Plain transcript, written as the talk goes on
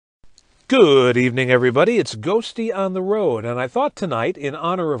Good evening, everybody. It's Ghosty on the Road, and I thought tonight, in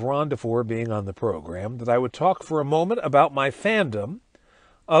honor of Ron DeFore being on the program, that I would talk for a moment about my fandom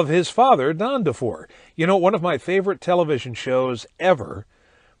of his father, Don DeFore. You know, one of my favorite television shows ever,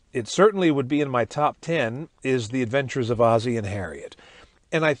 it certainly would be in my top 10, is The Adventures of Ozzie and Harriet.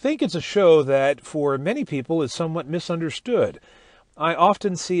 And I think it's a show that, for many people, is somewhat misunderstood. I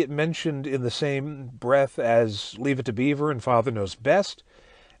often see it mentioned in the same breath as Leave It to Beaver and Father Knows Best,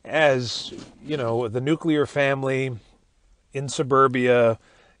 as, you know, the nuclear family in suburbia,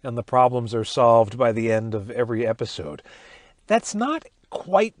 and the problems are solved by the end of every episode. That's not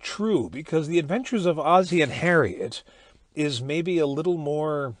quite true, because The Adventures of Ozzie and Harriet is maybe a little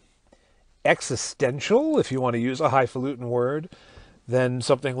more existential, if you want to use a highfalutin word, than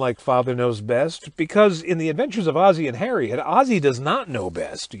something like Father Knows Best, because in The Adventures of Ozzie and Harriet, Ozzie does not know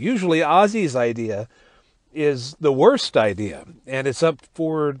best. Usually Ozzie's idea is the worst idea, and it's up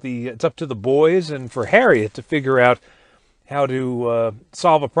to the boys and for Harriet to figure out how to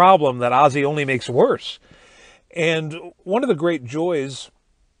solve a problem that Ozzie only makes worse. And one of the great joys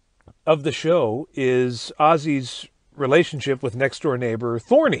of the show is Ozzie's relationship with next-door neighbor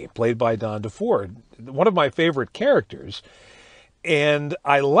Thorny, played by Don DeFore, one of my favorite characters. And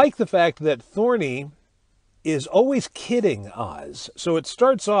I like the fact that Thorny is always kidding Oz. So it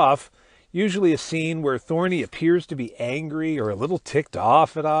starts off usually a scene where Thorny appears to be angry or a little ticked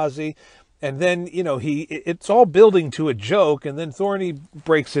off at Ozzie. And then, you know, it's all building to a joke, and then Thorny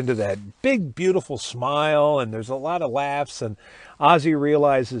breaks into that big, beautiful smile, and there's a lot of laughs, and Ozzie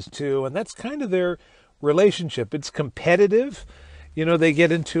realizes too, and that's kind of their relationship. It's competitive. You know, they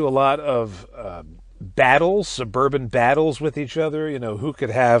get into a lot of battles, suburban battles with each other, you know, who could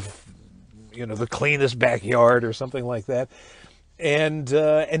have, you know, the cleanest backyard or something like that. And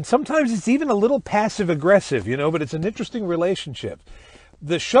sometimes it's even a little passive-aggressive, you know, but it's an interesting relationship.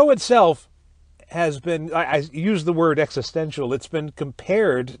 The show itself has been, I use the word existential, it's been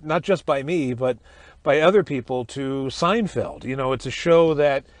compared, not just by me, but by other people, to Seinfeld. You know, it's a show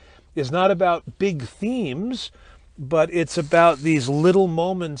that is not about big themes, but it's about these little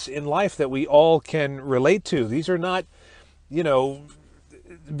moments in life that we all can relate to. These are not, you know,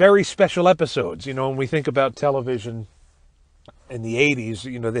 very special episodes. You know, when we think about television in the 80s,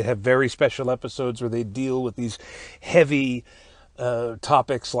 you know, they have very special episodes where they deal with these heavy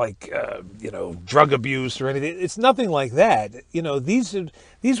topics like, you know, drug abuse or anything. It's nothing like that. You know, these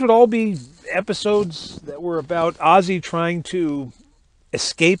would all be episodes that were about Ozzie trying to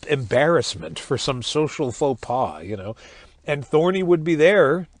escape embarrassment for some social faux pas, you know, and Thorny would be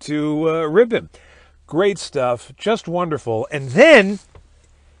there to rib him. Great stuff, just wonderful. And then,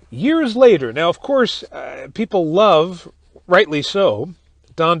 years later, now, of course, people love, rightly so,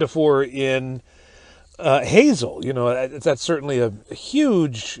 Don DeFore in Hazel. You know, that's certainly a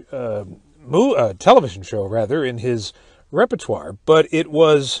huge television show, rather, in his repertoire. But it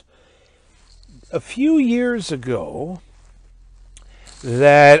was a few years ago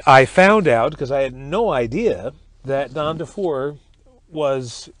that I found out, because I had no idea, that Don DeFore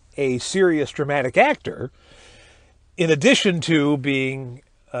was a serious dramatic actor, in addition to being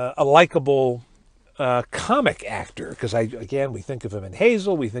a likable comic actor, because we think of him in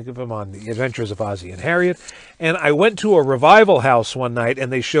Hazel, we think of him on The Adventures of Ozzie and Harriet. And I went to a revival house one night,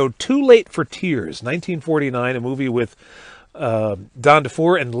 and they showed Too Late for Tears, 1949, a movie with Don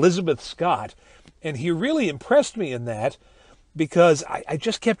DeFore and Elizabeth Scott. And he really impressed me in that, because I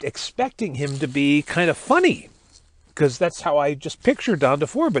just kept expecting him to be kind of funny, because that's how I just pictured Don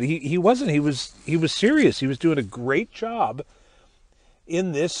DeFore. But he wasn't. He was serious. He was doing a great job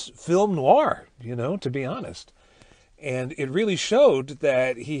in this film noir, you know, to be honest. And it really showed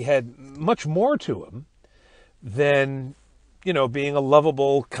that he had much more to him than, you know, being a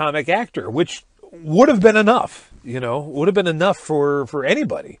lovable comic actor, which would have been enough, you know, would have been enough for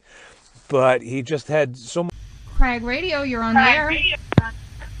anybody. But he just had so much. CRAGG Radio, you're on the air.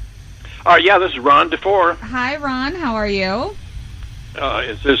 Yeah, this is Ron DeFore. Hi, Ron. How are you?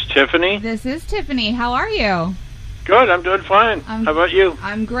 Is this Tiffany? This is Tiffany. How are you? Good. I'm doing fine. How about you?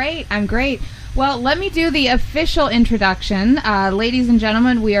 I'm great. I'm great. Well, let me do the official introduction. Ladies and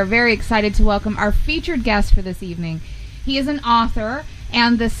gentlemen, we are very excited to welcome our featured guest for this evening. He is an author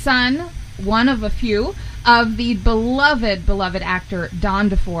and the son, one of a few, of the beloved actor Don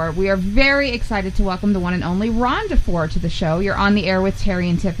DeFore. We are very excited to welcome the one and only Ron DeFore to the show. You're on the air with Terry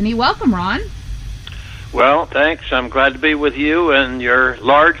and Tiffany. Welcome, Ron. Well, thanks. I'm glad to be with you and your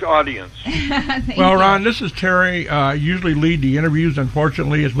large audience. Well, Ron, this is Terry. I usually lead the interviews.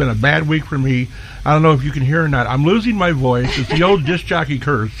 Unfortunately, it's been a bad week for me. I don't know if you can hear or not. I'm losing my voice. It's the old disc jockey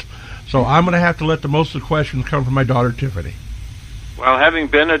curse. So I'm going to have to let most of the questions come from my daughter, Tiffany. Well, having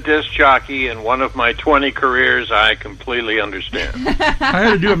been a disc jockey in one of my 20 careers, I completely understand. I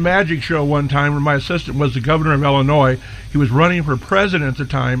had to do a magic show one time when my assistant was the governor of Illinois. He was running for president at the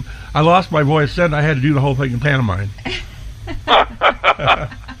time. I lost my voice then. I had to do the whole thing in pantomime.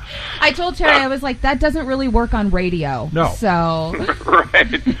 I told Terry, I was like, that doesn't really work on radio. No. So.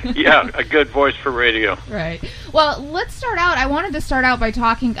 Right. Yeah, a good voice for radio. Right. Well, let's start out. I wanted to start out by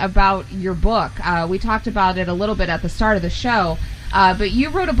talking about your book. We talked about it a little bit at the start of the show. But you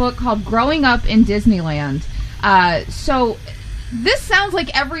wrote a book called Growing Up in Disneyland. So this sounds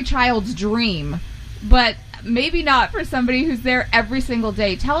like every child's dream, but maybe not for somebody who's there every single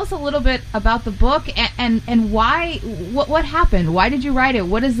day. Tell us a little bit about the book and why, what happened? Why did you write it?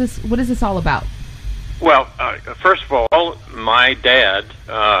 What is this all about? Well, first of all, my dad,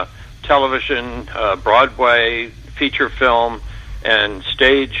 television, Broadway, feature film, and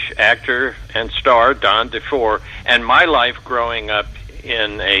stage actor and star, Ron DeFore, and my life growing up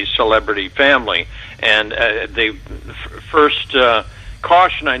in a celebrity family. And the first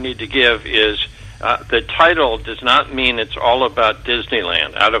caution I need to give is the title does not mean it's all about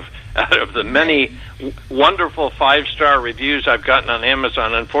Disneyland. Out of the many wonderful 5-star reviews I've gotten on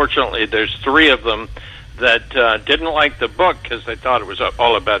Amazon, unfortunately, there's 3 of them that didn't like the book because they thought it was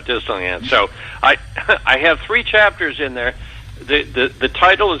all about Disneyland. So I have 3 chapters in there. The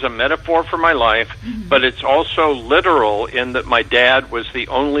title is a metaphor for my life, but it's also literal in that my dad was the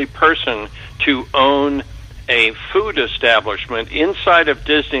only person to own a food establishment inside of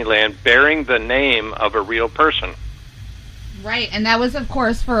Disneyland bearing the name of a real person. Right, and that was, of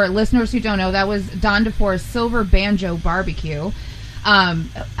course, for listeners who don't know, that was Ron DeFore's Silver Banjo Barbecue.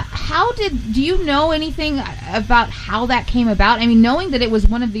 Do you know anything about how that came about? I mean, knowing that it was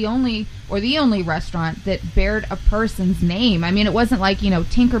one of the only restaurant that bared a person's name. I mean, it wasn't like,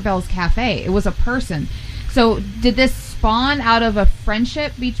 Tinkerbell's Cafe. It was a person. So did this spawn out of a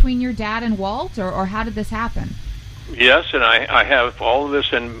friendship between your dad and Walt, or how did this happen? Yes, and I have all of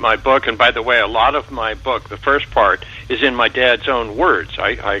this in my book. And by the way, a lot of my book, the first part, is in my dad's own words.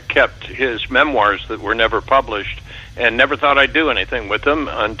 I kept his memoirs that were never published and never thought I'd do anything with them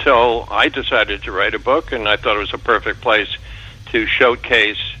until I decided to write a book, and I thought it was a perfect place to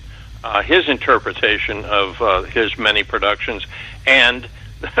showcase his interpretation of his many productions and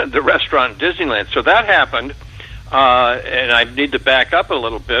the restaurant in Disneyland. So that happened, and I need to back up a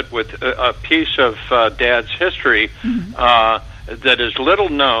little bit with a piece of Dad's history that is little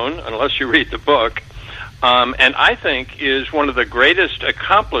known unless you read the book, and I think is one of the greatest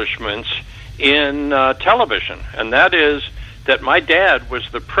accomplishments in television, and that is that my dad was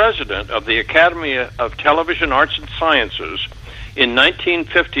the president of the Academy of Television Arts and Sciences in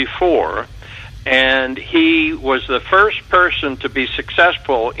 1954, and he was the first person to be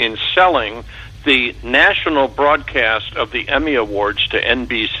successful in selling the national broadcast of the Emmy Awards to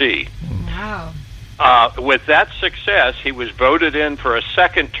NBC. Wow. With that success, he was voted in for a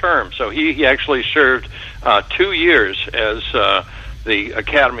second term, so he actually served 2 years as the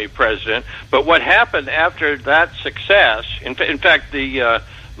Academy president. But what happened after that success, in fact, the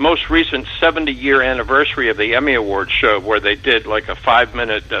most recent 70-year anniversary of the Emmy Awards show, where they did like a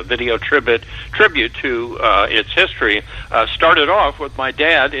 5-minute video tribute to its history, started off with my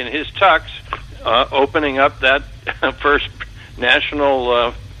dad in his tux opening up that first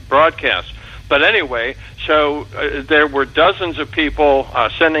national broadcast. But anyway, so there were dozens of people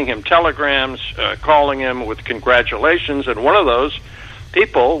sending him telegrams, calling him with congratulations, and one of those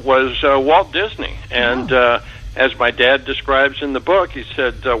people was Walt Disney. And as my dad describes in the book, he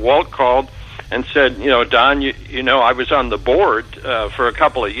said Walt called and said, Don, I was on the board for a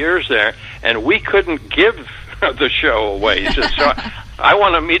couple of years there, and we couldn't give the show away. He said, so I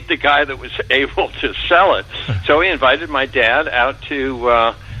want to meet the guy that was able to sell it. So he invited my dad out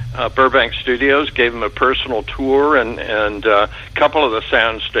to Burbank Studios, gave him a personal tour, and a couple of the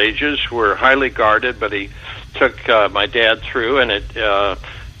sound stages were highly guarded, but he took my dad through, and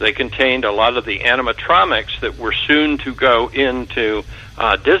they contained a lot of the animatronics that were soon to go into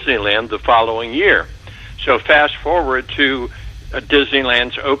Disneyland the following year. So fast forward to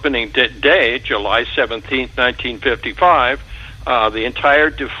Disneyland's opening day, July 17th, 1955, the entire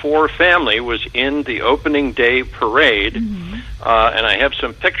DeFore family was in the opening day parade, and I have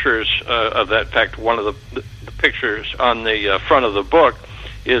some pictures of that. In fact, one of the pictures on the front of the book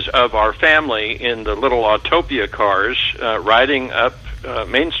is of our family in the little Autopia cars riding up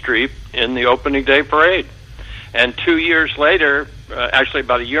Main Street in the opening day parade. And 2 years later, actually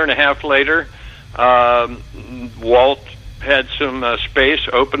about a year and a half later, Walt had some space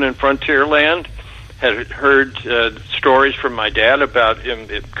open in Frontierland, had heard stories from my dad about him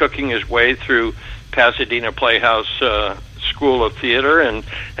cooking his way through Pasadena Playhouse School of Theater and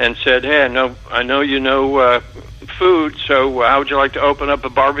said, "Hey, I know you know food, so how would you like to open up a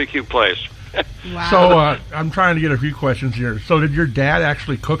barbecue place?" Wow. So I'm trying to get a few questions here. So did your dad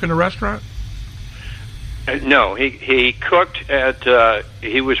actually cook in a restaurant? No, he cooked at.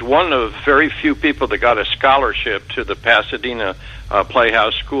 He was one of very few people that got a scholarship to the Pasadena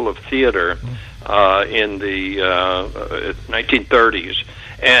Playhouse School of Theater in the 1930s,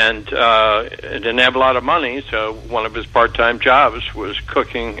 and didn't have a lot of money. So one of his part-time jobs was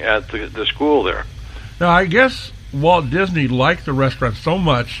cooking at the school there. Now I guess Walt Disney liked the restaurant so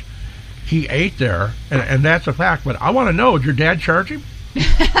much he ate there, and that's a fact. But I want to know, did your dad charge him?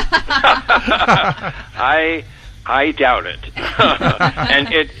 I doubt it.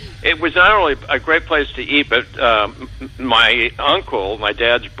 And it was not only a great place to eat, but my uncle, my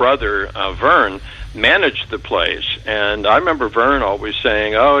dad's brother, Vern, managed the place. And I remember Vern always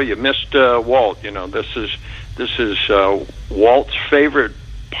saying, "Oh, you missed Walt. You know, this is Walt's favorite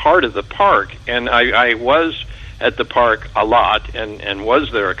part of the park." And I was at the park a lot and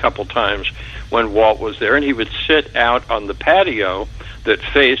was there a couple times when Walt was there, and he would sit out on the patio that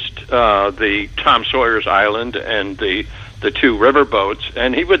faced the Tom Sawyer's Island and the two riverboats,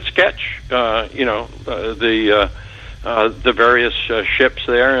 and he would sketch, the various ships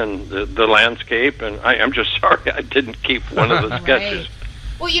there and the landscape. And I'm just sorry I didn't keep one of the sketches.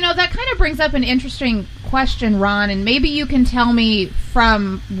 Right. Well, that kind of brings up an interesting question, Ron, and maybe you can tell me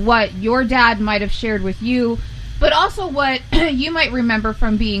from what your dad might have shared with you, but also what you might remember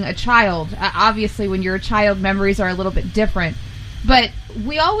from being a child. Obviously, when you're a child, memories are a little bit different. But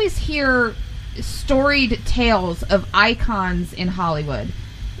we always hear storied tales of icons in Hollywood.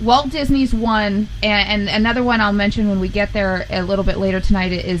 Walt Disney's one, and another one I'll mention when we get there a little bit later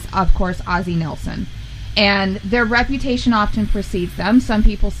tonight is, of course, Ozzie Nelson. And their reputation often precedes them. Some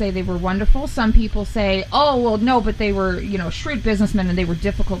people say they were wonderful. Some people say, oh, well, no, but they were, shrewd businessmen and they were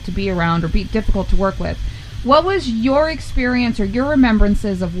difficult to be around or difficult to work with. What was your experience or your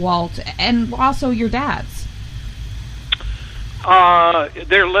remembrances of Walt and also your dad's?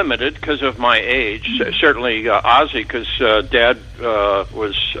 They're limited because of my age. Mm-hmm. Certainly Ozzie, because Dad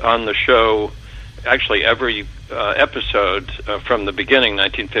was on the show actually every episode from the beginning,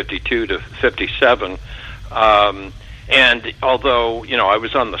 1952 to 57. And although, I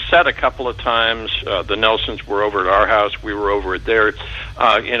was on the set a couple of times, the Nelsons were over at our house, we were over at theirs.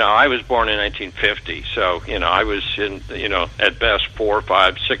 I was born in 1950, so, I was at best 4,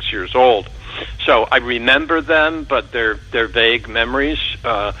 5, 6 years old. So I remember them, but they're vague memories.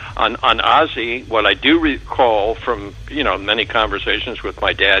 On Ozzie, what I do recall from, many conversations with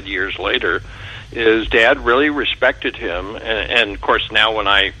my dad years later is Dad really respected him. And of course, now when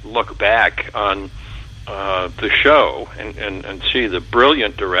I look back on the show and see the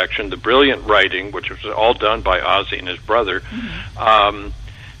brilliant direction, the brilliant writing, which was all done by Ozzie and his brother, mm-hmm.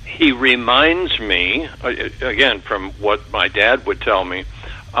 He reminds me, again, from what my dad would tell me,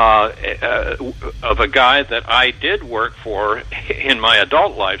 of a guy that I did work for in my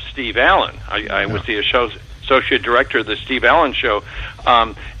adult life, Steve Allen. I was the associate director of the Steve Allen Show,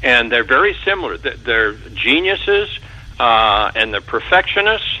 and they're very similar. They're geniuses, and they're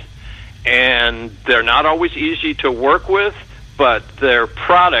perfectionists, and they're not always easy to work with, but their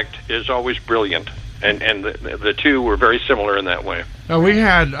product is always brilliant. And the two were very similar in that way. Now, we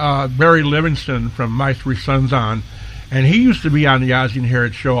had Barry Livingston from My Three Sons on, and he used to be on the Ozzie and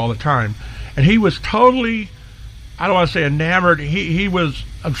Harriet show all the time. And he was totally, I don't want to say enamored, he was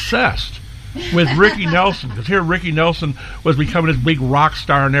obsessed with Ricky Nelson. Because here Ricky Nelson was becoming this big rock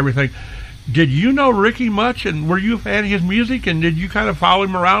star and everything. Did you know Ricky much, and were you a fan of his music, and did you kind of follow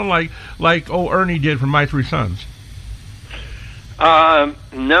him around like Ernie did from My Three Sons?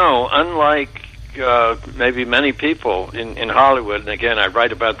 No, unlike maybe many people in Hollywood, and again, I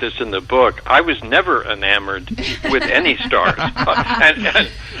write about this in the book, I was never enamored with any stars.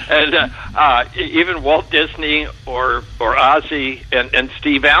 and even Walt Disney or Ozzie and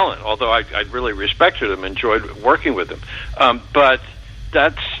Steve Allen, although I really respected them, enjoyed working with them. But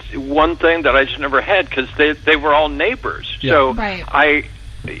that's one thing that I just never had, because they were all neighbors. Yeah. So right.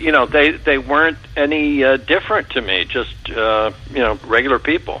 They weren't any different to me, just regular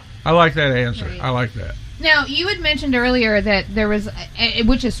people. I like that answer. Right. I like that. Now, you had mentioned earlier that there was,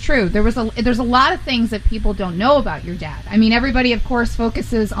 which is true, there's a lot of things that people don't know about your dad. I mean, everybody, of course,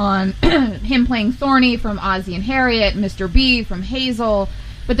 focuses on him playing Thorny from Ozzie and Harriet, Mr. B from Hazel,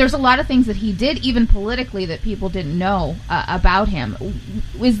 but there's a lot of things that he did, even politically, that people didn't know about him.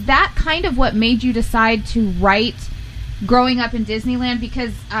 Was that kind of what made you decide to write growing up in Disneyland?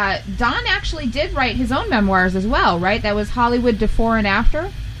 Because Don actually did write his own memoirs as well, right? That was Hollywood Before and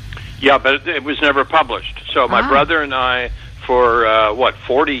After? Yeah, but it was never published. So my brother and I for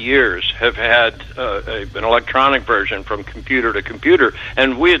 40 years have had an electronic version from computer to computer,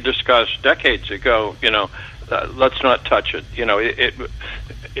 and we had discussed decades ago, let's not touch it.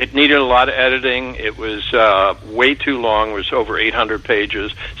 It needed a lot of editing. It was way too long. It was over 800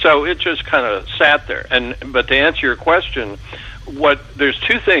 pages, so it just kind of sat there. But to answer your question, there's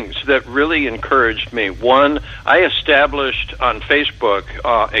two things that really encouraged me. One, I established on Facebook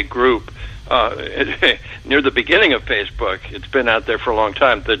a group near the beginning of Facebook. It's been out there for a long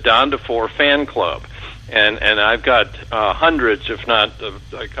time, the Ron DeFore fan club. And I've got hundreds, if not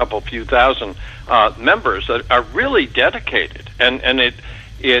a couple few thousand members that are really dedicated. And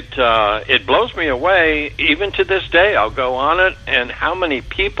it blows me away. Even to this day, I'll go on it, and how many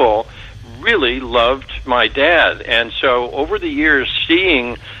people really loved my dad. And so over the years,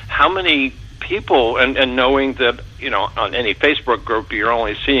 seeing how many people and knowing that, on any Facebook group, you're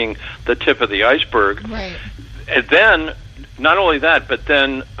only seeing the tip of the iceberg. Right. And then, not only that, but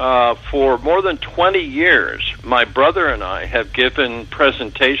then for more than 20 years, my brother and I have given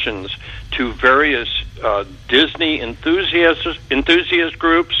presentations to various Disney enthusiast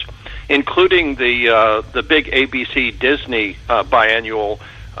groups, including the big ABC Disney biannual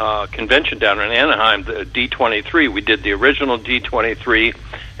convention down in Anaheim, the D23. We did the original D23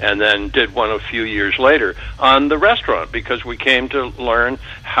 and then did one a few years later on the restaurant, because we came to learn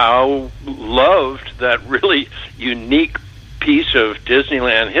how loved that really unique piece of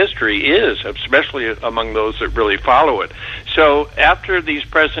Disneyland history is, especially among those that really follow it. So after these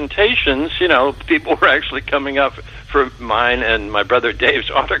presentations, people were actually coming up for mine and my brother Dave's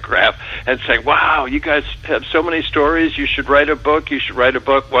autograph and saying, wow, you guys have so many stories, you should write a book.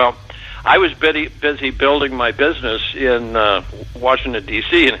 Well, I was busy building my business in Washington,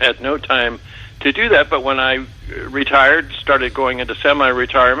 D.C., and had no time to do that. But when I retired, started going into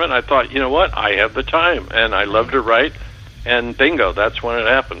semi-retirement, I thought, you know what, I have the time, and I love to write, and bingo, that's when it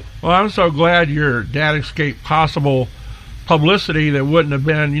happened. Well, I'm so glad your dad escaped possible publicity that wouldn't have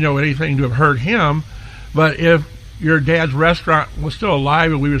been, anything to have hurt him. But if your dad's restaurant was still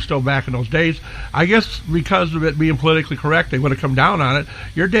alive and we were still back in those days, I guess because of it being politically correct, they would have come down on it.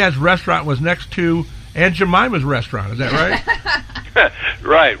 Your dad's restaurant was next to Aunt Jemima's restaurant. Is that right?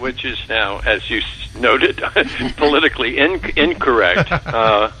 Right, which is now, as you noted, politically incorrect.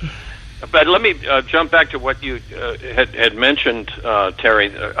 But let me jump back to what you had mentioned,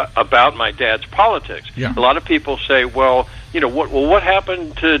 Terry, about my dad's politics. Yeah. A lot of people say, well, what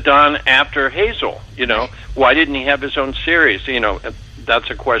happened to Don after Hazel? Why didn't he have his own series? That's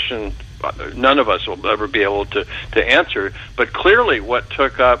a question none of us will ever be able to answer. But clearly what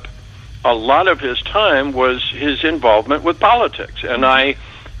took up a lot of his time was his involvement with politics. And I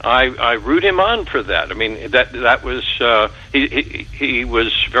root him on for that. I mean, that was he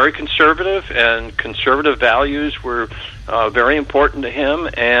was very conservative, and conservative values were very important to him.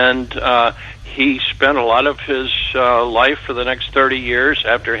 And he spent a lot of his life for the next 30 years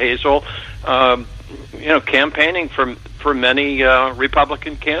after Hazel, campaigning for many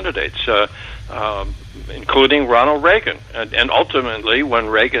Republican candidates, including Ronald Reagan, and ultimately, when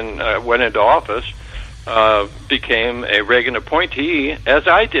Reagan went into office, became a Reagan appointee, as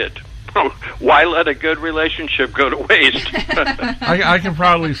I did. Why let a good relationship go to waste? I can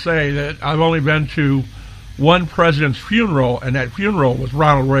probably say that I've only been to one president's funeral, and that funeral was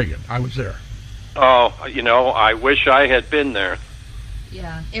Ronald Reagan. I was there. Oh, I wish I had been there.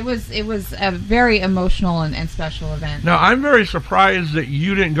 Yeah, it was a very emotional and special event. Now, I'm very surprised that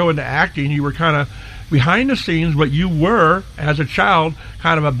you didn't go into acting. You were kind of behind the scenes, but you were, as a child,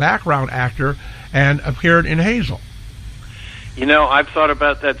 kind of a background actor and appeared in Hazel. I've thought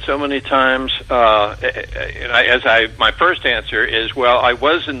about that so many times. My first answer is, well, I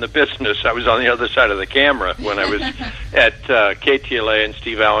was in the business. I was on the other side of the camera when I was at KTLA and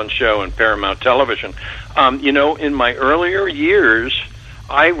Steve Allen's show and Paramount Television. In my earlier years,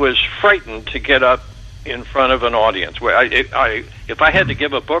 I was frightened to get up in front of an audience. If I had to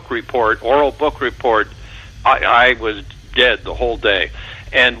give a oral book report, I was dead the whole day.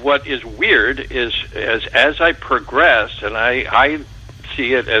 And what is weird is, as I progressed, and I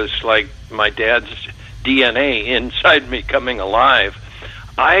see it as like my dad's DNA inside me coming alive,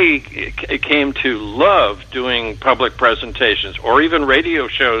 I came to love doing public presentations or even radio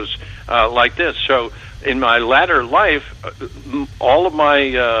shows like this. So in my latter life, all of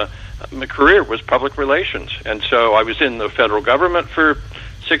my career was public relations. And so I was in the federal government for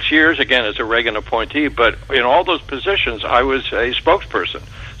 6 years, again, as a Reagan appointee, but in all those positions, I was a spokesperson.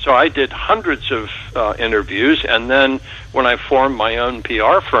 So I did hundreds of interviews, and then when I formed my own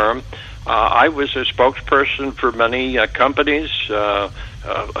PR firm, I was a spokesperson for many companies,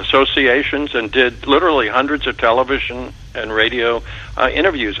 associations and did literally hundreds of television and radio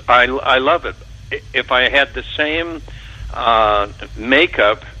interviews. I love it. If I had the same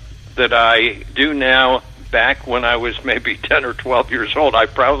makeup that I do now back when I was maybe 10 or 12 years old, I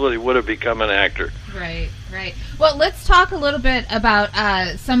probably would have become an actor. Right. Well, let's talk a little bit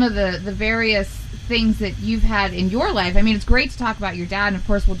about some of the various things that you've had in your life. I mean, it's great to talk about your dad, and of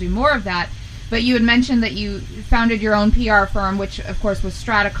course we'll do more of that, but you had mentioned that you founded your own PR firm, which of course was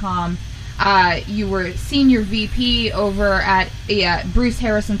Stratacom. You were senior VP over at Bruce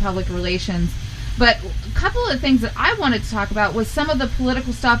Harrison Public Relations. But a couple of the things that I wanted to talk about was some of the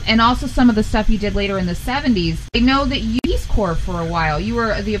political stuff and also some of the stuff you did later in the 70s. I know that you were Peace Corps for a while. You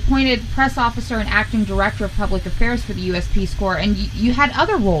were the appointed press officer and acting director of public affairs for the U.S. Peace Corps, and you had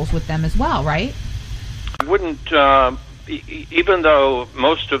other roles with them as well, right? I wouldn't, even though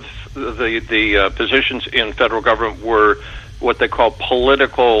most of the positions in federal government were what they call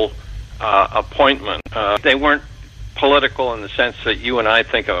political appointment, they weren't political in the sense that you and I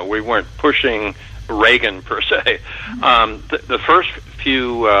think of it. We weren't pushing Reagan per se. The first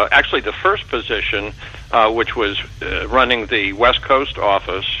few, actually the first position, which was running the West Coast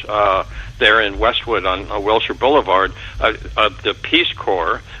office there in Westwood on Wilshire Boulevard, of the Peace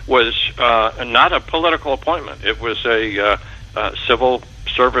Corps, was not a political appointment. It was a civil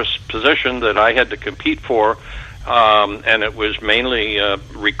service position that I had to compete for. And it was mainly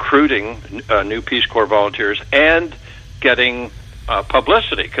recruiting new Peace Corps volunteers and getting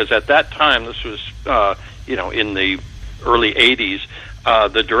publicity, because at that time, this was in the early 80s,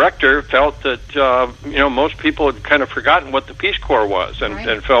 the director felt that most people had kind of forgotten what the Peace Corps was,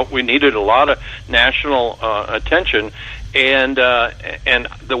 and felt we needed a lot of national attention. And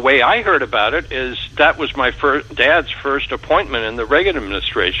the way I heard about it is that was my dad's first appointment in the Reagan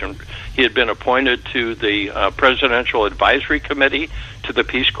administration. He had been appointed to the Presidential Advisory Committee to the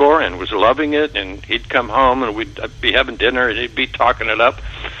Peace Corps and was loving it, and he'd come home and we'd be having dinner and he'd be talking it up.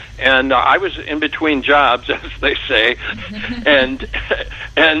 And I was in between jobs, as they say, and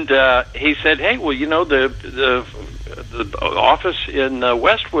he said, "Hey, well, the office in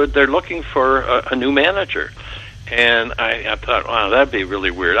Westwood, they're looking for a new manager." And I thought, wow, that'd be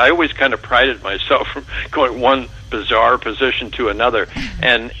really weird. I always kind of prided myself from going one bizarre position to another.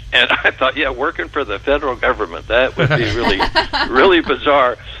 And I thought, yeah, working for the federal government, that would be really, really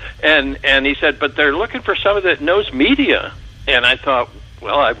bizarre. And he said, but they're looking for somebody that knows media. And I thought,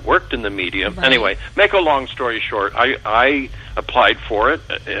 well, I've worked in the media. Right. Anyway, make a long story short, I applied for it,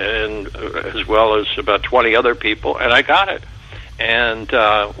 and as well as about 20 other people, and I got it. And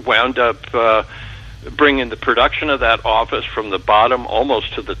wound up bringing the production of that office from the bottom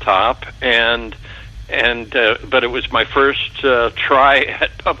almost to the top, but it was my first try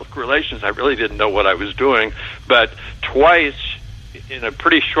at public relations. I really didn't know what I was doing, but twice in a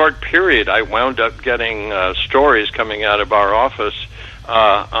pretty short period, I wound up getting stories coming out of our office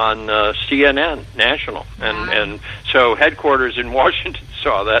on CNN National, and so headquarters in Washington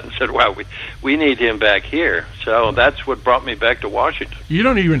saw that and said, "Wow, we need him back here." So that's what brought me back to Washington. You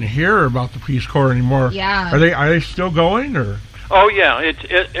don't even hear about the Peace Corps anymore. Yeah. Are they still going, or? Oh yeah,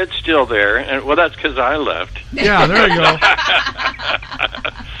 it's still there, and well, that's because I left. Yeah, there you go.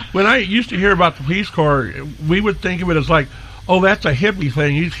 When I used to hear about the Peace Corps, we would think of it as like, oh, that's a hippie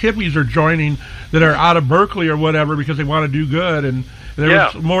thing. These hippies are joining that are out of Berkeley or whatever because they want to do good, and there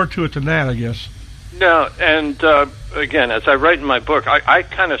was more to it than that, I guess. No, and again, as I write in my book, I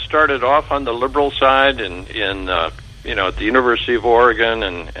kind of started off on the liberal side in at the University of Oregon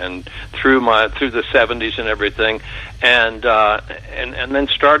and through the 70s and everything, and then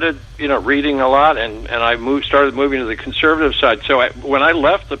started reading a lot, and I started moving to the conservative side. So when I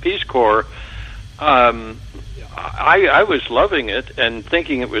left the Peace Corps, I was loving it and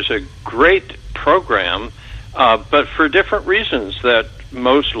thinking it was a great program, but for different reasons that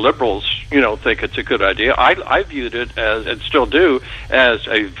most liberals, think it's a good idea. I viewed it as, and still do, as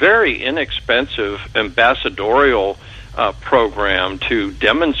a very inexpensive ambassadorial program to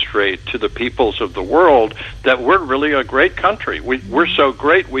demonstrate to the peoples of the world that we're really a great country. We're so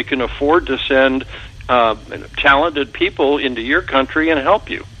great we can afford to send talented people into your country and help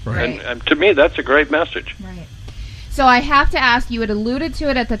you. Right. And to me, that's a great message. Right. So I have to ask, you had alluded to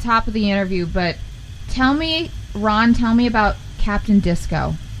it at the top of the interview, but Ron, tell me about Captain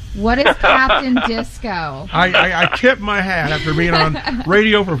Disco. What is Captain Disco? I tip my hat. After being on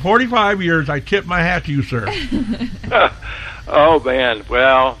radio for 45 years, I tip my hat to you, sir. Oh, man.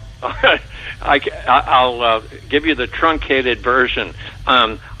 Well, I'll give you the truncated version.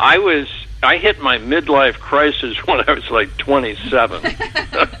 I hit my midlife crisis when I was like 27.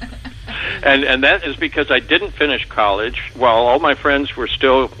 And that is because I didn't finish college while all my friends were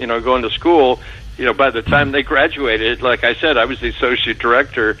still, going to school. By the time they graduated, like I said, I was the associate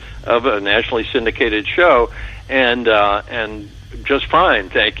director of a nationally syndicated show, and just fine,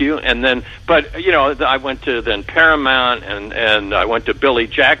 thank you. And then, but I went to then Paramount, and I went to Billy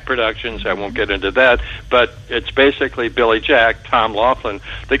Jack Productions. I won't get into that, but it's basically Billy Jack, Tom Laughlin,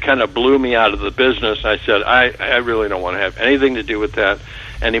 that kind of blew me out of the business. I said, I really don't want to have anything to do with that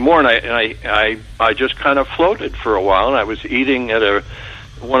anymore. And I just kind of floated for a while, and I was eating at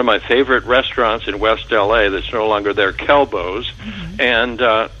one of my favorite restaurants in West LA that's no longer there, Kelbo's, and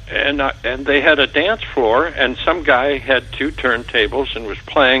they had a dance floor, and some guy had 2 turntables and was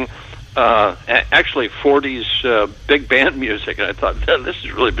playing actually 40s big band music, and I thought, this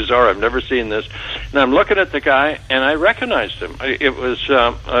is really bizarre. I've never seen this. And I'm looking at the guy, and I recognized him. It was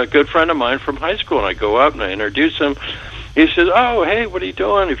a good friend of mine from high school, and I go up and I introduce him. He says, "Oh, hey, what are you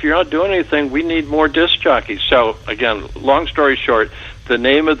doing? If you're not doing anything, we need more disc jockeys." So, again, long story short, the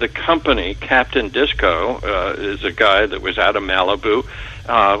name of the company, Captain Disco, is a guy that was out of Malibu,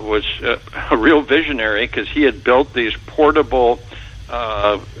 was a real visionary because he had built these portable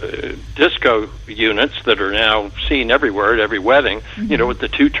disco units that are now seen everywhere at every wedding, with the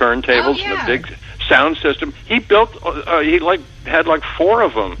 2 turntables and a big sound system. He built, had 4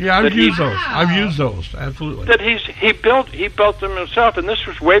 of them. Yeah, I've used those. I've used those, absolutely. That he built them himself, and this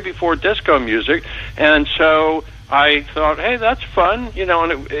was way before disco music, and so I thought, hey, that's fun, and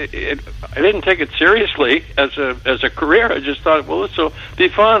I didn't take it seriously as a career. I just thought, well, this will be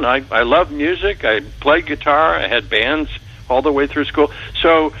fun. I love music. I played guitar. I had bands all the way through school.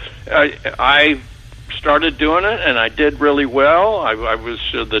 So I started doing it, and I did really well. I was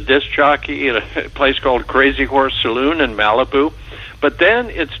the disc jockey at a place called Crazy Horse Saloon in Malibu. But then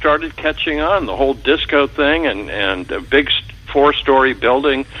it started catching on, the whole disco thing, and a big 4-story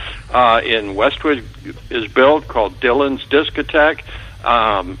building in Westwood is built called Dylan's Discotheque.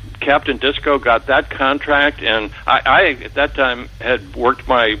 Captain Disco got that contract, and I at that time had worked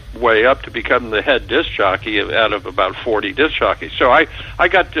my way up to become the head disc jockey out of about 40 disc jockeys. So I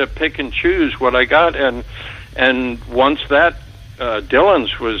got to pick and choose what I got, and once that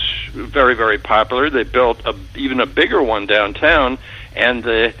Dylan's was very, very popular, they built even a bigger one downtown, and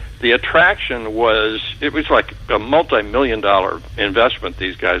the attraction was like a multi-million-dollar investment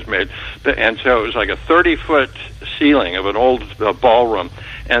these guys made, and so it was like a 30-foot ceiling of an old ballroom,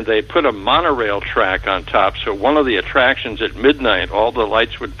 and they put a monorail track on top, so one of the attractions at midnight, all the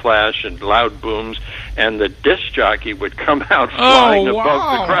lights would flash and loud booms, and the disc jockey would come out flying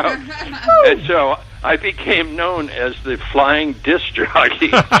above the crowd. And so I became known as the flying disc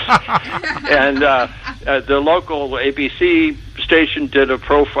jockey. And the local ABC station did a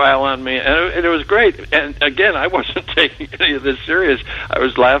profile on me, and it was great. And again, I wasn't taking any of this serious. I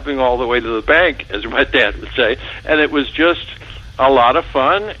was laughing all the way to the bank, as my dad would say, and it was just a lot of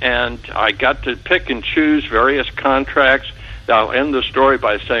fun, and I got to pick and choose various contracts. I'll end the story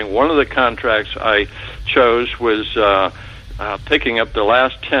by saying one of the contracts I chose was picking up the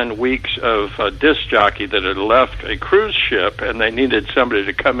last 10 weeks of a disc jockey that had left a cruise ship, and they needed somebody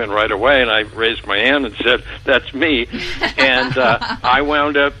to come in right away, and I raised my hand and said, that's me. And I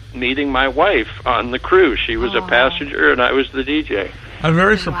wound up meeting my wife on the cruise. She was a passenger, and I was the DJ. I'm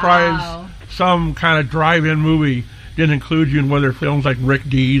very surprised some kind of drive-in movie didn't include you in one of their films like Rick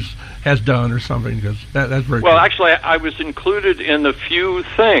Dees has done or something, because that's very cool. Actually, I was included in a few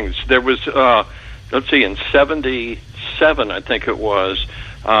things. There was, let's see, in 77, I think it was,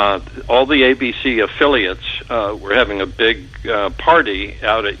 all the ABC affiliates were having a big party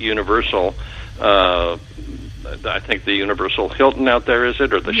out at Universal. I think the Universal Hilton out there, is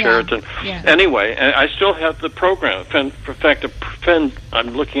it, or the Sheraton? Yeah. Anyway, I still have the program. In fact, a friend, I'm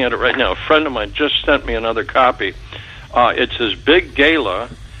looking at it right now, a friend of mine just sent me another copy. It's this big gala,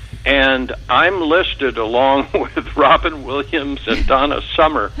 and I'm listed along with Robin Williams and Donna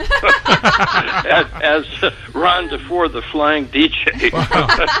Summer as Ron DeFore, the flying DJ.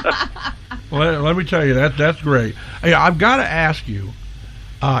 Wow. Well, let me tell you, that's great. I've got to ask you,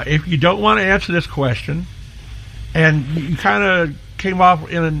 if you don't want to answer this question, and you kind of came off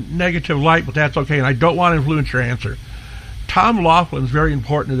in a negative light, but that's okay, and I don't want to influence your answer. Tom Laughlin's very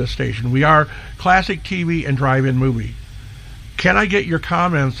important to this station. We are classic TV and drive-in movie. Can I get your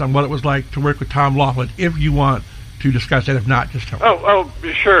comments on what it was like to work with Tom Laughlin, if you want to discuss it? If not, just tell me. Oh,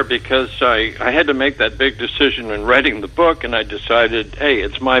 sure, because I had to make that big decision in writing the book, and I decided, hey,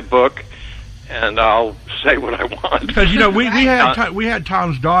 it's my book, and I'll say what I want. Because, we had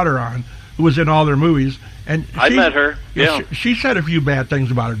Tom's daughter on, who was in all their movies, and I met her. She said a few bad things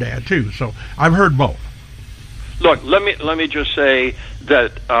about her dad too. So I've heard both. Look, let me just say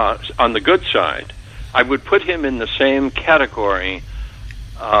that on the good side, I would put him in the same category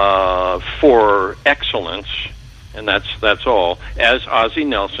for excellence, and that's all, as Ozzie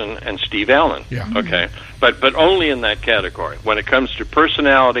Nelson and Steve Allen. Yeah. Okay, but only in that category. When it comes to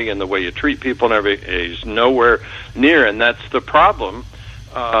personality and the way you treat people and everything, he's nowhere near, and that's the problem.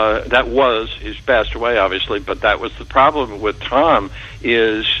 He's passed away, obviously, but that was the problem with Tom.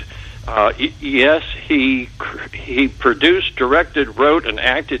 Is yes, he produced, directed, wrote, and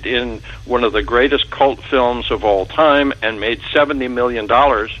acted in one of the greatest cult films of all time, and made $70 million,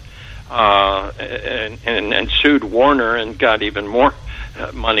 and sued Warner and got even more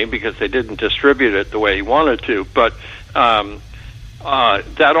money because they didn't distribute it the way he wanted to. But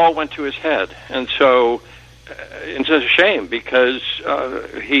that all went to his head, and so it's a shame because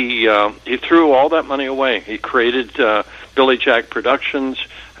he threw all that money away. He created Billy Jack Productions,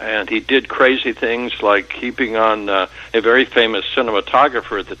 and he did crazy things like keeping on a very famous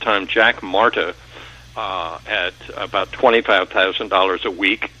cinematographer at the time, Jack Marta, at about $25,000 a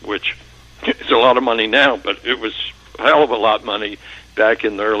week, which is a lot of money now, but it was a hell of a lot of money back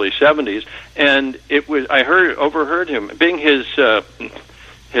in the early 70s. And it was, overheard him being his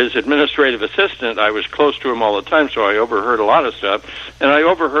administrative assistant. I was close to him all the time, so I overheard a lot of stuff. And I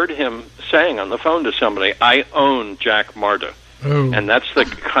overheard him saying on the phone to somebody, "I own Jack Marta." Oh. And that's the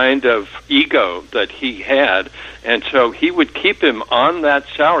kind of ego that he had. And so he would keep him on that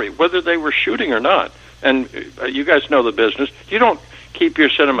salary, whether they were shooting or not. And you guys know the business. You don't keep your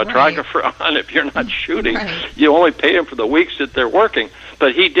cinematographer on if you're not shooting. Right. You only pay him for the weeks that they're working.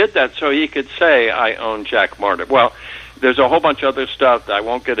 But he did that so he could say, "I own Jack Marta." Well, there's a whole bunch of other stuff that I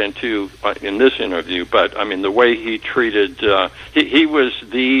won't get into in this interview, but, I mean, the way he treated... he was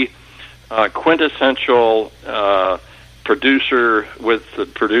the quintessential producer with the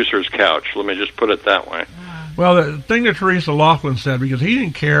producer's couch. Let me just put it that way. Well, the thing that Teresa Laughlin said, because he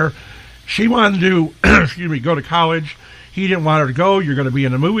didn't care. She wanted to do, go to college. He didn't want her to go. You're going to be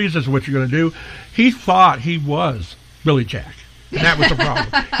in the movies. This is what you're going to do. He thought he was Billy Jack. And that was the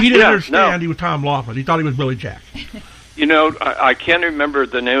problem. He didn't understand he was Tom Laughlin. He thought he was Billy Jack. You know, I can't remember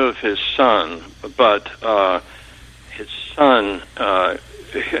the name of his son, but his son,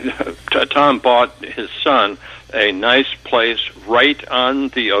 Tom bought his son a nice place right on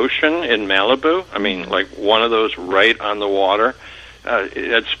the ocean in Malibu. I mean, like one of those right on the water.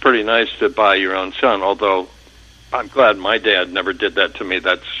 It's pretty nice to buy your own son, although I'm glad my dad never did that to me.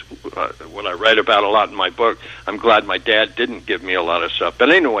 That's what I write about a lot in my book. I'm glad my dad didn't give me a lot of stuff.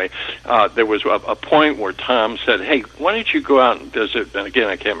 But anyway, there was a point where Tom said, "Hey, why don't you go out and visit?" And again,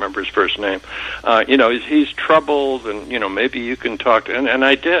 I can't remember his first name. You know, he's troubled, and, you know, maybe you can talk to him. And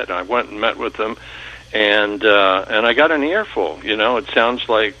I did. I went and met with him, and I got an earful. You know, it sounds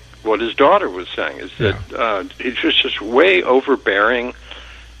like what his daughter was saying, is that he's just way overbearing.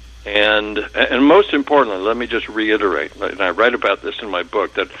 And most importantly, let me just reiterate, and I write about this in my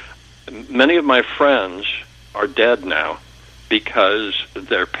book, that many of my friends are dead now because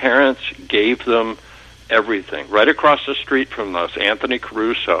their parents gave them everything. Right across the street from us, Anthony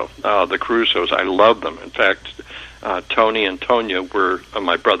Caruso, the Carusos, I love them. In fact, Tony and Tonya were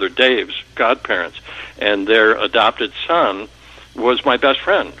my brother Dave's godparents, and their adopted son was my best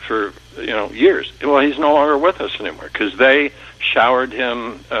friend for, you know, years. Well, he's no longer with us anymore because they showered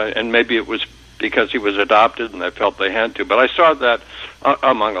him, and maybe it was because he was adopted and they felt they had to. But I saw that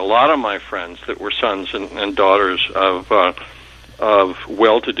among a lot of my friends that were sons and daughters of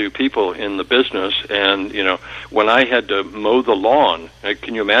well-to-do people in the business. And, you know, when I had to mow the lawn,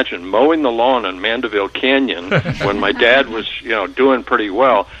 can you imagine mowing the lawn in Mandeville Canyon when my dad was, you know, doing pretty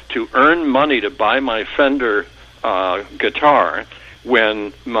well, to earn money to buy my Fender guitar,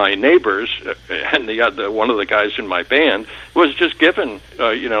 when my neighbors and one of the guys in my band was just given,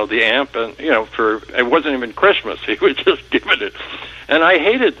 you know, the amp, and, you know, it wasn't even Christmas. He was just giving it. And I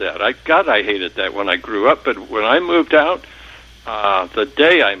hated that. I hated that when I grew up. But when I moved out, the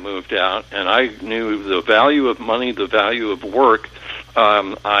day I moved out, and I knew the value of money, the value of work,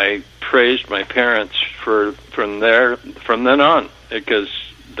 I praised my parents from then on, because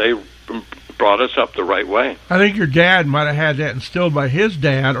they brought us up the right way. I think your dad might have had that instilled by his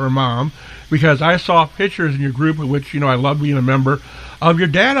dad or mom, because I saw pictures in your group, of which, you know, I love being a member, of your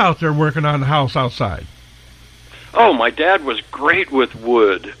dad out there working on the house outside. Oh, my dad was great with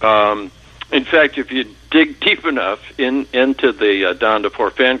wood. In fact, if you dig deep enough into the Don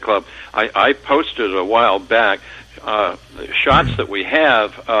DeFore fan club, I posted a while back shots that we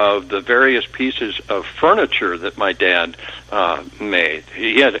have of the various pieces of furniture that my dad made.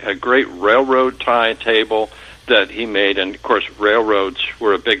 He had a great railroad tie table that he made, and of course railroads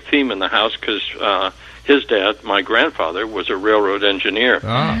were a big theme in the house because his dad, my grandfather, was a railroad engineer,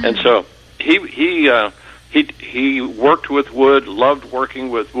 Ah. and so he worked with wood, loved working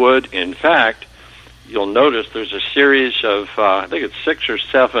with wood. In fact, you'll notice there's a series of I think it's 6 or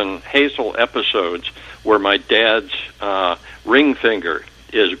 7 Hazel episodes where my dad's ring finger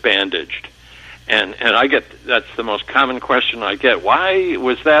is bandaged. And I get, that's the most common question I get. Why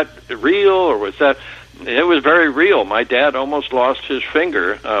was that real, or was that? It was very real. My dad almost lost his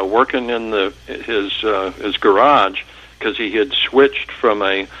finger working in his garage because he had switched from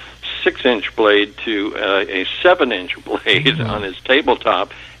a 6-inch blade to a 7-inch blade on his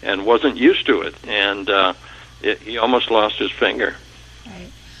tabletop and wasn't used to it, and he almost lost his finger. Right.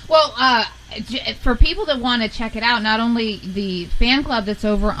 Well, for people that want to check it out, not only the fan club that's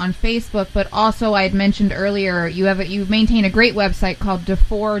over on Facebook, but also I had mentioned earlier, you maintain a great website called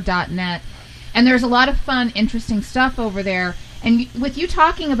DeFore.net, and there's a lot of fun, interesting stuff over there. And with you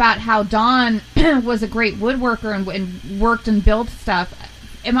talking about how Don was a great woodworker and worked and built stuff,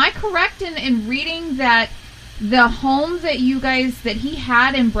 am I correct in reading that the home that he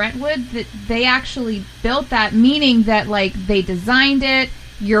had in Brentwood, that they actually built that, meaning that like they designed it?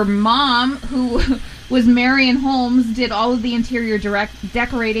 Your mom, who was Marion Holmes, did all of the interior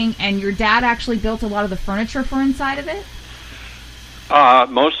decorating, and your dad actually built a lot of the furniture for inside of it?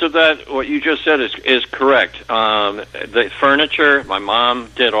 Most of that, what you just said, is correct. The furniture, my mom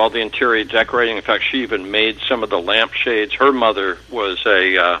did all the interior decorating. In fact, she even made some of the lampshades. Her mother was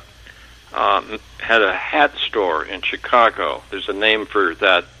had a hat store in Chicago. There's a name for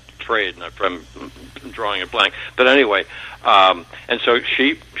that trade, and I'm drawing a blank. But anyway, and so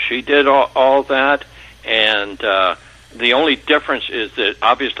she did all that, and the only difference is that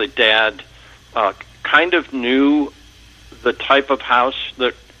obviously Dad kind of knew the type of house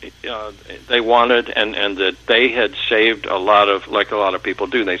that they wanted, and that they had saved a lot of, like a lot of people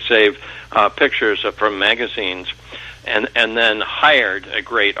do, they saved pictures from magazines, and then hired a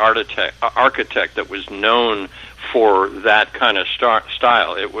great architect that was known for that kind of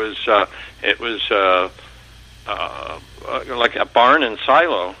style. It was like a barn and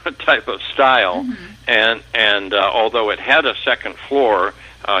silo type of style, and although it had a second floor,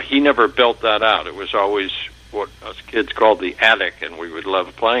 he never built that out. It was always what us kids called the attic, and we would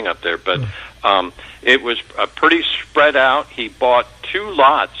love playing up there. But it was pretty spread out. He bought 2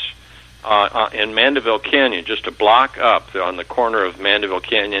 lots in Mandeville Canyon, just a block up on the corner of Mandeville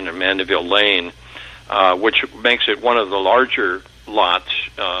Canyon and Mandeville Lane, which makes it one of the larger lots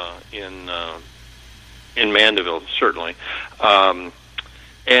in Mandeville, certainly.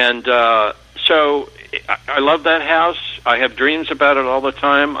 So I love that house. I have dreams about it all the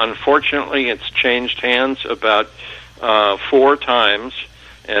time. Unfortunately, it's changed hands about 4 times,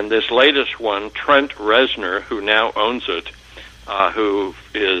 and this latest one, Trent Reznor, who now owns it, who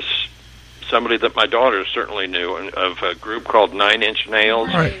is somebody that my daughter certainly knew, of a group called 9 Inch Nails.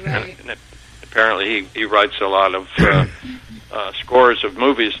 Right. And apparently he writes a lot of scores of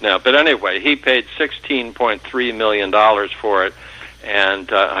movies now. But anyway, he paid $16.3 million for it,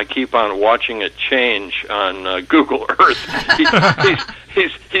 and I keep on watching it change on Google Earth.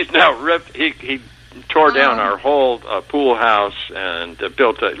 He's now ripped. He tore down our whole pool house and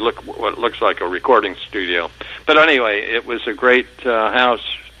built what looks like a recording studio. But anyway, it was a great house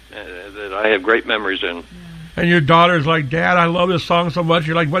that I have great memories in. And your daughter's like, Dad, I love this song so much.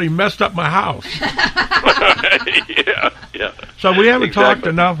 You're like, but he messed up my house. Yeah. So we haven't talked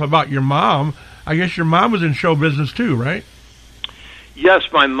enough about your mom. I guess your mom was in show business too, right?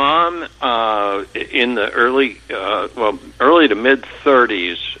 Yes, my mom, in the early to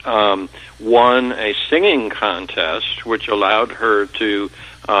mid-30s, won a singing contest, which allowed her to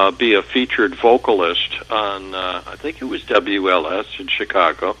be a featured vocalist on, I think it was WLS in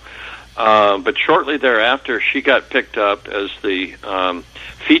Chicago. But shortly thereafter, she got picked up as the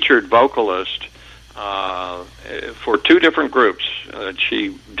featured vocalist for 2 different groups that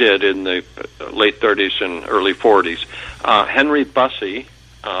she did in the late 30s and early 40s. Henry Bussey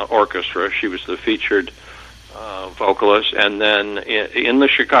Orchestra, she was the featured vocalist, and then in the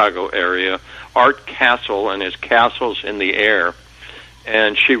Chicago area, Art Castle and his Castles in the Air.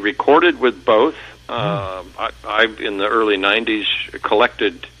 And she recorded with both. I in the early 90s,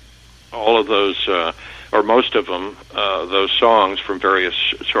 collected all of those, or most of them, those songs from various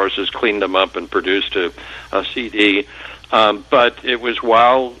sources, cleaned them up and produced a CD. But it was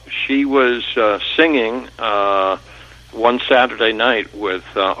while she was singing one Saturday night with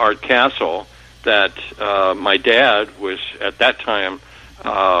Art Castle that my dad was, at that time,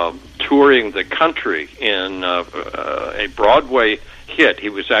 touring the country in a Broadway hit. He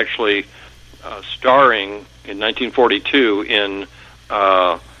was actually starring in 1942 in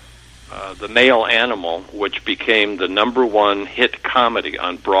the The Male Animal, which became the #1 hit comedy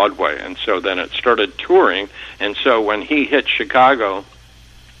on Broadway, and so then it started touring. And so when he hit Chicago,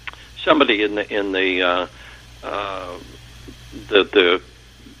 somebody in the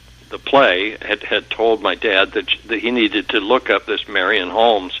play had told my dad that he needed to look up this Marion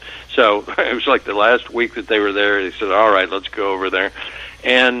Holmes. So it was like the last week that they were there. He said, "All right, let's go over there,"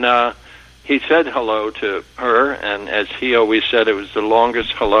 and he said hello to her, and as he always said, it was the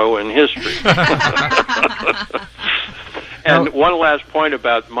longest hello in history. And one last point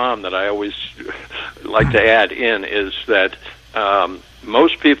about Mom that I always like to add in is that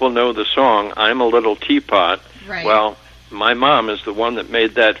most people know the song "I'm a Little Teapot." Right. Well, my mom is the one that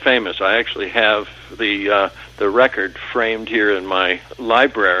made that famous. I actually have the record framed here in my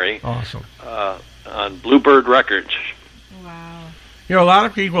library. Awesome. On Bluebird Records. Wow. You know, a lot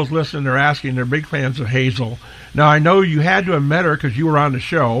of people's listening, they're asking, they're big fans of Hazel. Now, I know you had to have met her because you were on the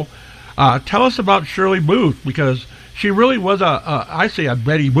show. Tell us about Shirley Booth, because she really was I say a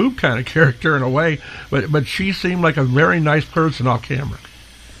Betty Boop kind of character in a way, but she seemed like a very nice person off camera.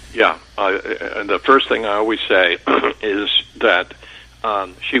 Yeah. The first thing I always say is that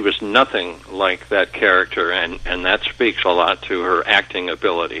she was nothing like that character, and that speaks a lot to her acting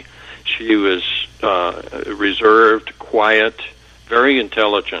ability. She was reserved, quiet, very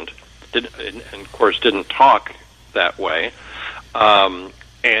intelligent, and of course didn't talk that way.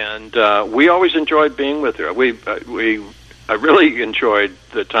 And we always enjoyed being with her. I really enjoyed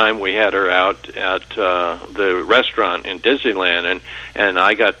the time we had her out at the restaurant in Disneyland, and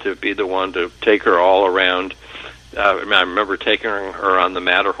I got to be the one to take her all around. I remember taking her on the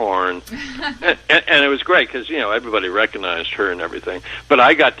Matterhorn, and it was great because everybody recognized her and everything. But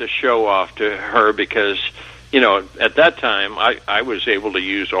I got to show off to her because at that time I was able to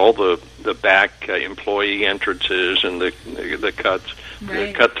use all the back employee entrances and the cuts.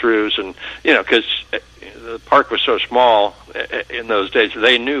 Right. The cut-throughs, and because the park was so small in those days,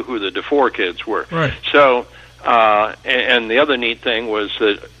 they knew who the DeFore kids were. Right. So, and the other neat thing was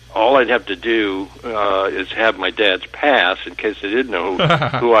that all I'd have to do is have my dad's pass in case they didn't know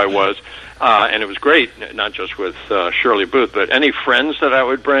who I was. And it was great, not just with Shirley Booth, but any friends that I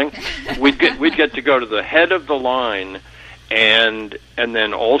would bring, we'd get to go to the head of the line. And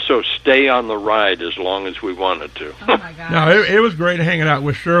then also stay on the ride as long as we wanted to. Oh my God! Now it was great hanging out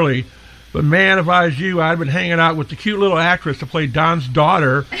with Shirley, but man, if I was you, I'd been hanging out with the cute little actress that played Don's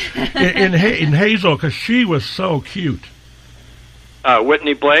daughter in Hazel, because she was so cute.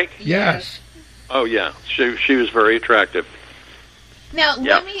 Whitney Blake? Yes. Oh yeah, she was very attractive. Now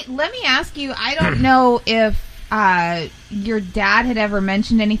let me ask you. I don't know if your dad had ever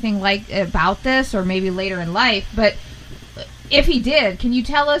mentioned anything about this, or maybe later in life, but. If he did, can you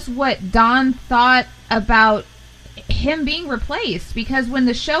tell us what Don thought about him being replaced? Because when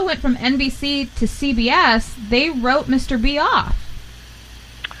the show went from NBC to CBS, they wrote Mr. B off.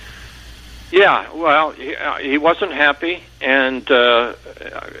 Yeah, well, he wasn't happy, and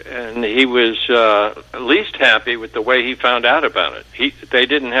he was least happy with the way he found out about it. They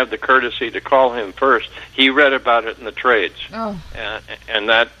didn't have the courtesy to call him first. He read about it in the trades, and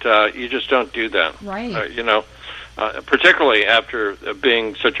that you just don't do that, right? Particularly after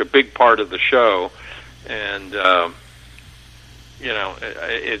being such a big part of the show, and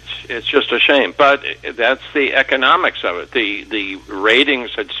it's just a shame. But that's the economics of it. The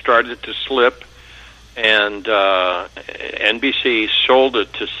ratings had started to slip, and NBC sold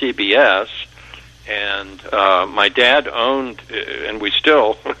it to CBS. And my dad owned, and we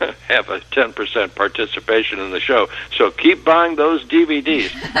still have a 10% participation in the show. So keep buying those DVDs.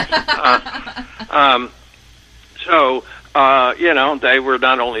 So, they were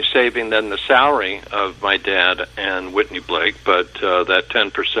not only saving then the salary of my dad and Whitney Blake, but that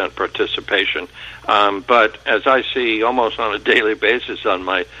 10% participation. But as I see almost on a daily basis on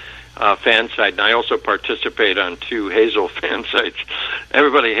my fan site, and I also participate on 2 Hazel fan sites,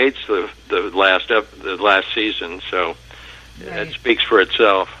 everybody hates the last season, so right. It speaks for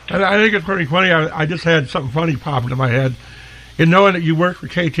itself. And I think it's pretty funny. I just had something funny pop into my head. In knowing that you work for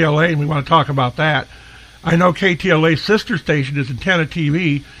KTLA, and we want to talk about that, I know KTLA's sister station is Antenna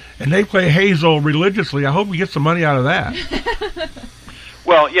TV, and they play Hazel religiously. I hope we get some money out of that.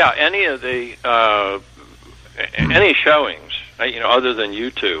 Well, yeah, any of the any showings, other than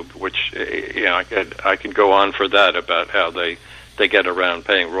YouTube, which I could go on for that about how they get around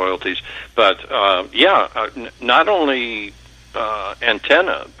paying royalties. But not only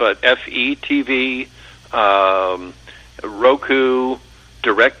Antenna, but FE TV, Roku.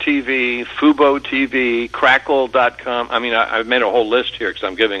 DirecTV, Fubo TV, Crackle.com. I mean, I've made a whole list here because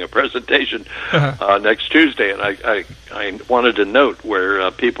I'm giving a presentation next Tuesday, and I wanted to note where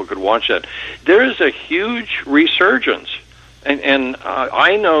people could watch that. There is a huge resurgence, and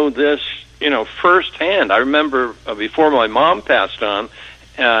I know this, firsthand. I remember before my mom passed on,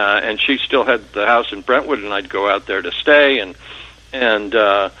 and she still had the house in Brentwood, and I'd go out there to stay, and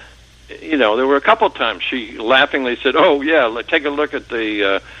there were a couple of times she laughingly said, "Oh yeah, take a look at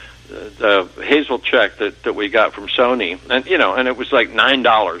the Hazel check that we got from Sony," and it was like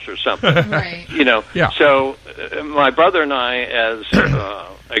 $9 or something. Right. Yeah. So my brother and I, as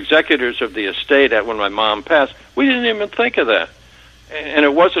executors of the estate, when my mom passed, we didn't even think of that, and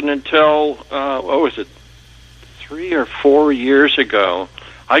it wasn't until 3 or 4 years ago,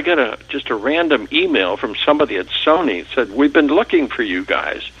 I got just a random email from somebody at Sony that said, "We've been looking for you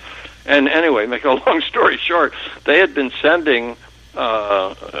guys." And anyway, make a long story short, they had been sending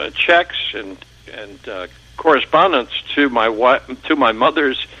checks and correspondence to my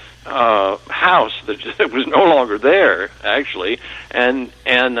mother's house that was no longer there, actually, and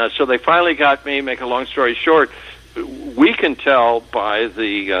so they finally got me. Make a long story short, we can tell by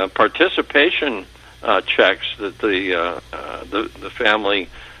the participation checks that the family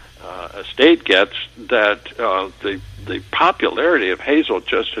estate gets that the popularity of Hazel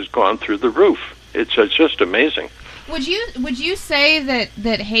just has gone through the roof. It's just amazing. Would you say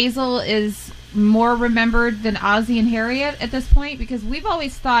that Hazel is more remembered than Ozzie and Harriet at this point? Because we've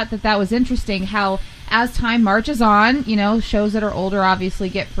always thought that was interesting how as time marches on, shows that are older obviously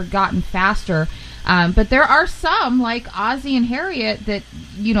get forgotten faster. But there are some like Ozzie and Harriet that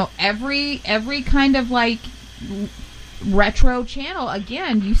every kind of like retro channel,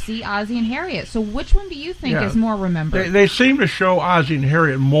 again, you see Ozzie and Harriet. So which one do you think is more remembered? They seem to show Ozzie and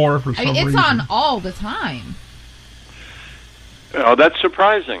Harriet more for some reason. It's on all the time. Oh, that's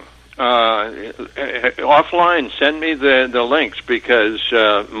surprising. Offline, send me the links, because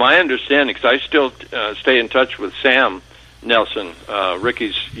my understanding, because I still stay in touch with Sam Nelson,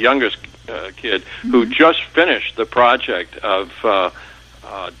 Ricky's youngest kid, who just finished the project of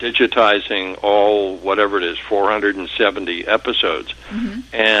digitizing all, whatever it is, 470 episodes.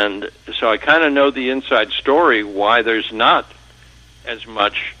 And so I kind of know the inside story why there's not as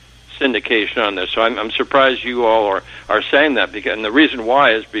much syndication on this. So I'm surprised you all are saying that, and the reason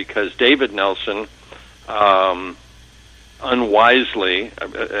why is because David Nelson unwisely,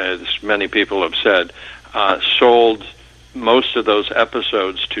 as many people have said, sold most of those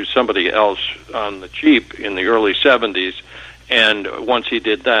episodes to somebody else on the cheap in the early 70s, and once he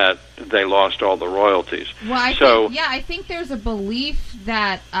did that, they lost all the royalties. Well, I think there's a belief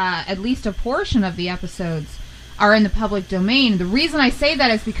that at least a portion of the episodes are in the public domain. The reason I say that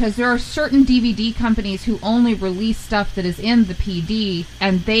is because there are certain DVD companies who only release stuff that is in the PD,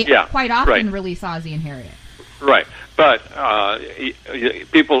 and they quite often release Ozzie and Harriet. Right, but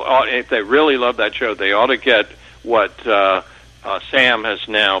people, if they really love that show, they ought to get what Sam has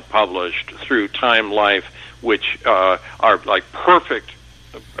now published through Time Life, which are like perfect.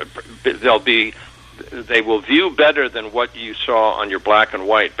 They will view better than what you saw on your black and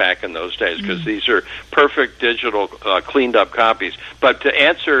white back in those days, because these are perfect digital, cleaned up copies. But to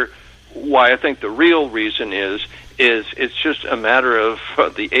answer why I think the real reason is it's just a matter of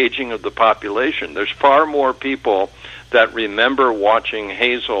the aging of the population. There's far more people that remember watching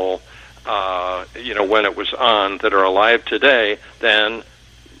Hazel, when it was on, that are alive today than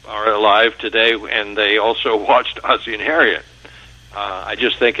are alive today, and they also watched Ozzie and Harriet. I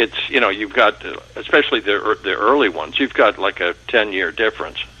just think it's, you've got, especially the early ones, you've got like a 10-year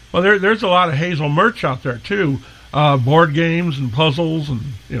difference. Well, there's a lot of Hazel merch out there, too. Board games and puzzles and,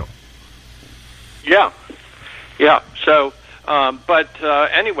 Yeah. So,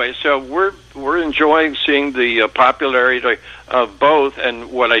 anyway, so we're enjoying seeing the popularity of both,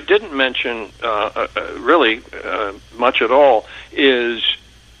 and what I didn't mention really much at all is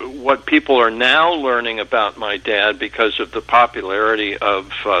what people are now learning about my dad because of the popularity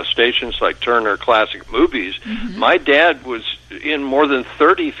of stations like Turner Classic Movies. My dad was in more than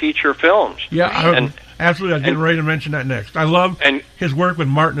 30 feature films. Yeah, absolutely. I was getting ready to mention that next. I love his work with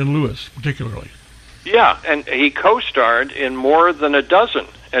Martin and Lewis, particularly. Yeah, and he co-starred in more than a dozen.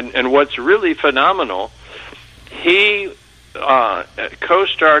 And what's really phenomenal, he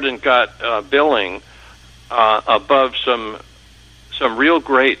co-starred and got billing above some real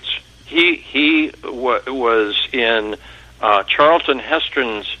greats. He was in Charlton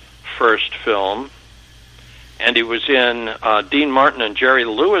Heston's first film, and he was in Dean Martin and Jerry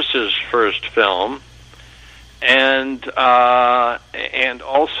Lewis's first film, and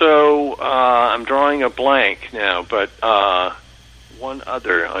also I'm drawing a blank now, but one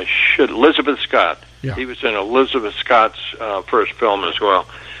other. Elizabeth Scott. Yeah. He was in Elizabeth Scott's first film as well.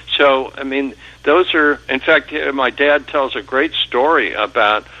 So, I mean, those are, in fact, my dad tells a great story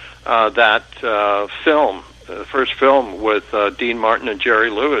about that film, the first film with Dean Martin and Jerry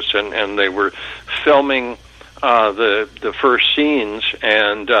Lewis, and they were filming the first scenes,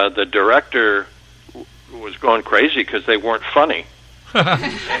 and the director was going crazy because they weren't funny.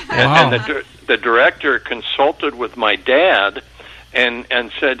 And the director consulted with my dad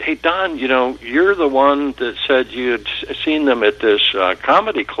and said, "Hey, Don, you're the one that said you had seen them at this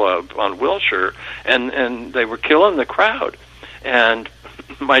comedy club on Wilshire, and they were killing the crowd." And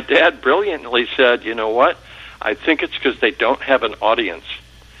my dad brilliantly said, "You know what? I think it's because they don't have an audience."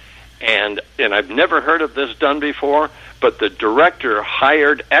 And I've never heard of this done before, but the director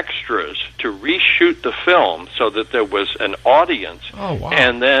hired extras to reshoot the film so that there was an audience. Oh, wow.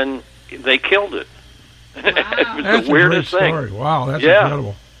 And then they killed it. Wow. It was That's the weirdest a great thing. story. Wow, that's Yeah.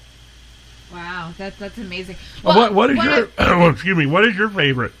 incredible. Wow, that's amazing. What is your excuse me? What is your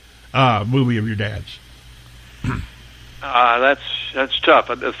favorite movie of your dad's? That's tough.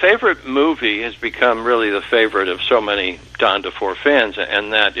 The favorite movie has become really the favorite of so many Don DeFore fans,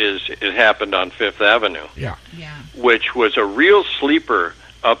 and that is It Happened on Fifth Avenue. Yeah. Which was a real sleeper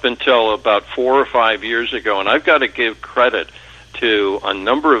up until about 4 or 5 years ago. And I've got to give credit to a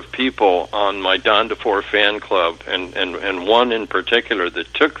number of people on my Don DeFore fan club, and one in particular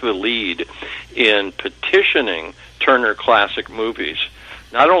that took the lead in petitioning Turner Classic Movies,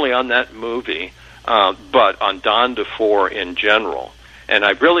 not only on that movie, but on Don DeFore in general. And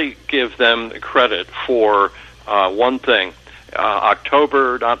I really give them credit for one thing.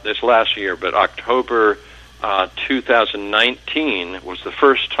 October, not this last year, but October 2019 was the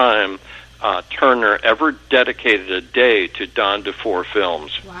first time Turner ever dedicated a day to Don DeFore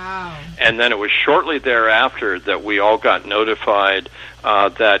films. Wow. And then it was shortly thereafter that we all got notified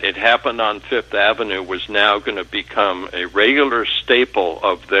that It Happened on Fifth Avenue was now going to become a regular staple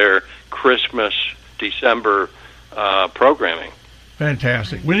of their Christmas, December programming.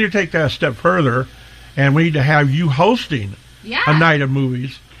 Fantastic. We need to take that a step further, and we need to have you hosting a night of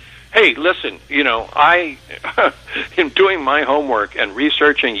movies. Hey, listen, I in doing my homework and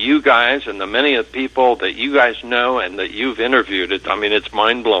researching you guys and the many people that you guys know and that you've interviewed, it's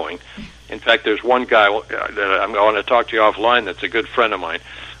mind-blowing. In fact, there's one guy that I want to talk to you offline that's a good friend of mine.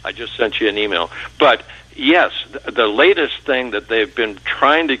 I just sent you an email. But, yes, the latest thing that they've been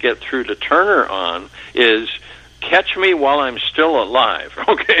trying to get through to Turner on is Catch Me While I'm Still Alive.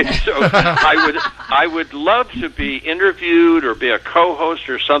 Okay, so I would love to be interviewed or be a co-host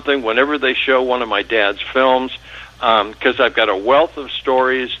or something whenever they show one of my dad's films, because I've got a wealth of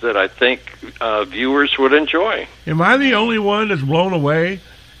stories that I think viewers would enjoy. Am I the only one that's blown away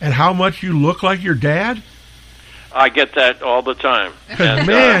at how much you look like your dad? I get that all the time. And,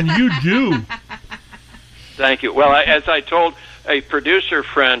 man, you do. Thank you. Well, as I told a producer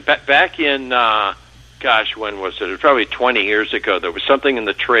friend back in... when was it? It was probably 20 years ago. There was something in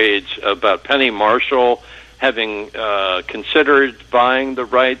the trades about Penny Marshall having considered buying the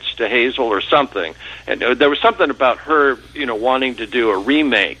rights to Hazel or something. And there was something about her, wanting to do a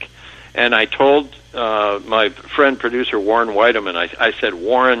remake. And I told my friend producer Warren Whiteman, I said,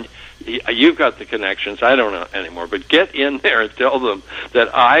 Warren, you've got the connections. I don't know anymore. But get in there and tell them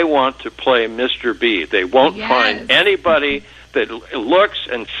that I want to play Mr. B. They won't find anybody that looks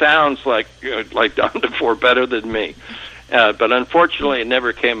and sounds like Don DeFore better than me. But unfortunately, it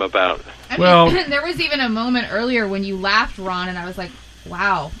never came about. There was even a moment earlier when you laughed, Ron, and I was like,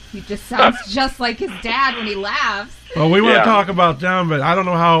 wow, he just sounds just like his dad when he laughs. Well, we want to talk about them, but I don't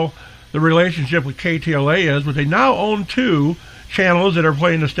know how the relationship with KTLA is, but they now own 2 channels that are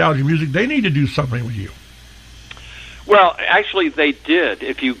playing nostalgia music. They need to do something with you. Well, actually, they did.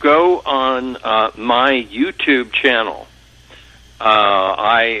 If you go on my YouTube channel,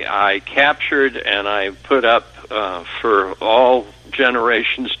 I captured and I put up for all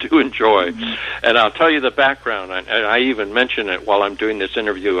generations to enjoy. Mm-hmm. And I'll tell you the background, and I even mention it while I'm doing this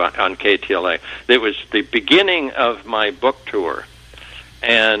interview on KTLA. It was the beginning of my book tour.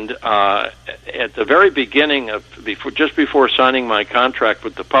 And at the very beginning just before signing my contract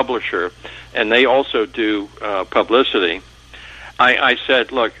with the publisher, and they also do publicity, I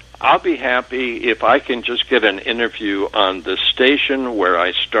said, look, I'll be happy if I can just get an interview on the station where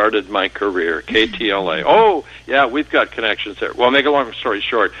I started my career, KTLA. Oh, yeah, we've got connections there. Well, make a long story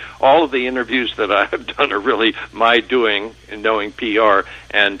short, all of the interviews that I have done are really my doing in knowing PR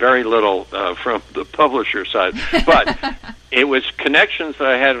and very little from the publisher side. But it was connections that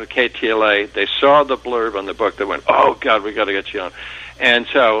I had with KTLA. They saw the blurb on the book. They went, oh, God, we got to get you on. And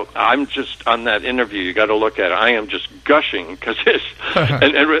so I'm just on that interview. You got to look at it. I am just gushing because it's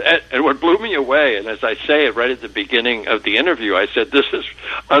and what blew me away. And as I say it right at the beginning of the interview, I said, "This is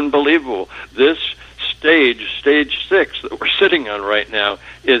unbelievable. This stage 6 that we're sitting on right now,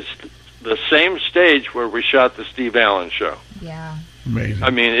 is the same stage where we shot the Steve Allen show." Yeah. Amazing. I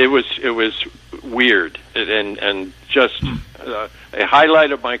mean, it was weird and just a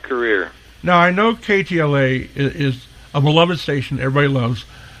highlight of my career. Now, I know KTLA is a beloved station everybody loves.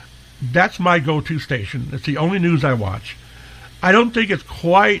 That's my go-to station. It's the only news I watch. I don't think it's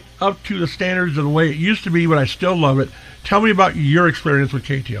quite up to the standards of the way it used to be, but I still love it. Tell me about your experience with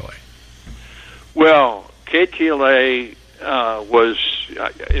KTLA. Well, KTLA was,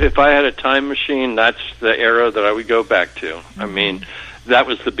 if I had a time machine, that's the era that I would go back to. I mean, that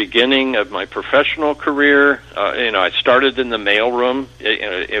was the beginning of my professional career. I started in the mailroom.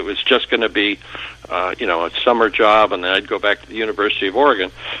 It was just going to be, a summer job, and then I'd go back to the University of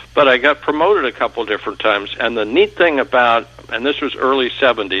Oregon. But I got promoted a couple different times, and the neat thing about, and this was early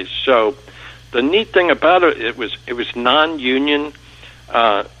 70s, so the neat thing about it was non-union.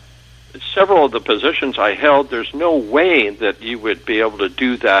 Several of the positions I held, there's no way that you would be able to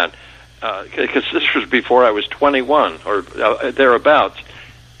do that, because this was before I was 21 or thereabouts,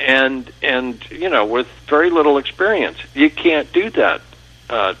 and with very little experience, you can't do that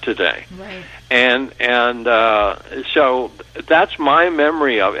today. Right. And so that's my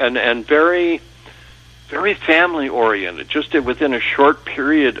memory of, and very, very family oriented. Just within a short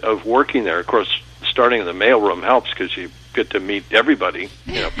period of working there, of course, starting in the mailroom helps because you get to meet everybody,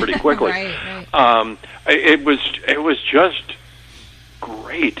 pretty quickly. Right. It was just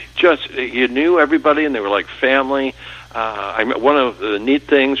great. Just you knew everybody, and they were like family. One of the neat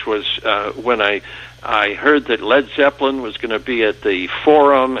things was when I heard that Led Zeppelin was going to be at the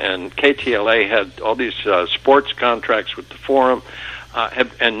Forum, and KTLA had all these sports contracts with the Forum.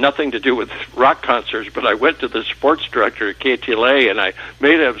 And nothing to do with rock concerts, but I went to the sports director at KTLA, and I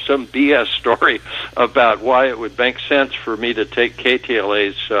made up some BS story about why it would make sense for me to take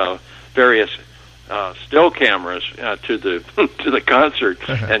KTLA's various still cameras to the concert,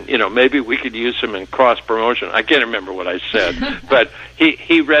 and maybe we could use them in cross promotion. I can't remember what I said, but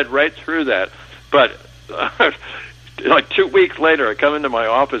he read right through that. But like 2 weeks later, I come into my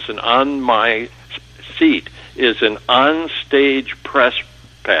office, and on my seat is an on-stage press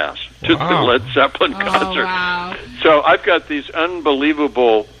pass to the Led Zeppelin concert. Wow. So I've got these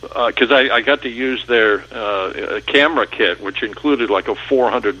unbelievable, because I got to use their camera kit, which included like a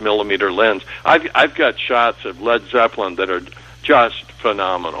 400 millimeter lens. I've got shots of Led Zeppelin that are just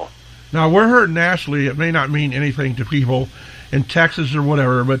phenomenal. Now, we're heard nationally. It may not mean anything to people in Texas or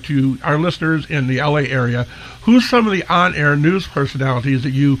whatever, but to our listeners in the LA area, who's some of the on-air news personalities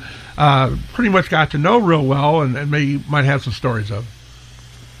that you pretty much got to know real well and might have some stories of?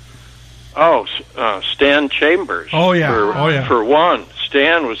 Oh, Stan Chambers. Oh, yeah. For one,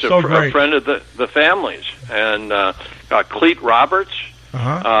 Stan was a friend of the family's. And Cleet Roberts.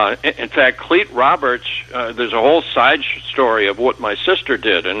 In fact, Cleet Roberts, there's a whole side story of what my sister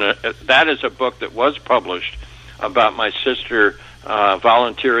did, and that is a book that was published about my sister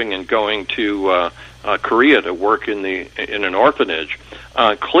volunteering and going to Korea to work in an orphanage.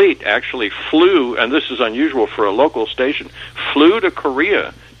 Cleet actually flew, and this is unusual for a local station, flew to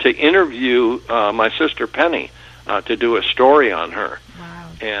Korea to interview my sister Penny to do a story on her. Wow.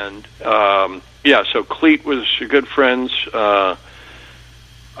 And so Cleet was good friends. I'm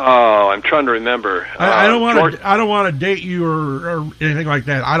trying to remember. I don't want to date you or anything like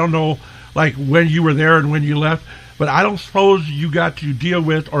that. I don't know, like when you were there and when you left, but I don't suppose you got to deal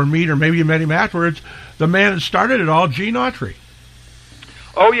with or meet, or maybe you met him afterwards, the man that started it all, Gene Autry.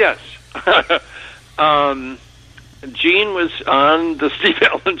 Oh yes. Gene was on the Steve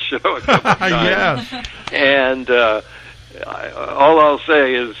Allen show a couple times. Yes. And all I'll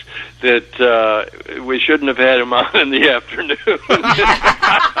say is that we shouldn't have had him on in the afternoon.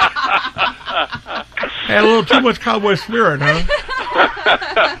 Had a little too much cowboy spirit, huh?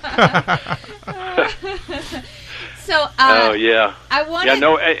 So, oh yeah. I want. Yeah,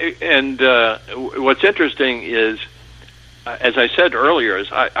 no, and what's interesting is, as I said earlier,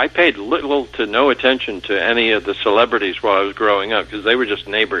 is I paid little to no attention to any of the celebrities while I was growing up because they were just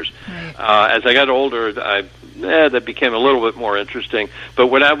neighbors. Right. As I got older, that became a little bit more interesting. But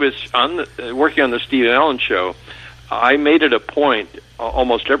when I was working on the Steve Allen show, I made it a point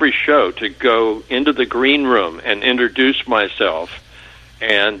almost every show to go into the green room and introduce myself,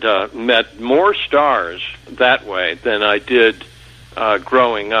 and met more stars that way than I did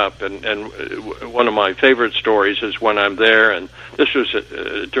growing up. And one of my favorite stories is when I'm there, and this was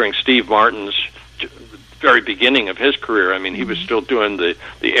during Steve Martin's very beginning of his career. I mean, he was still doing the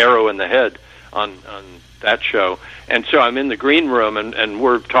arrow in the head on that show. And so I'm in the green room, and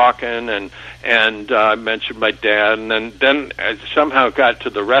we're talking, and I mentioned my dad, and then I somehow got to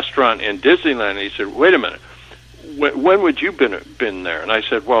the restaurant in Disneyland, and he said, "Wait a minute, when would you been there?" And I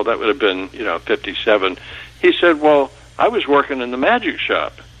said, "Well, that would have been 57." He said, "Well, I was working in the magic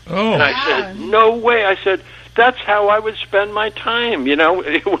shop." Oh. And I said, "No way." I said, "That's how I would spend my time."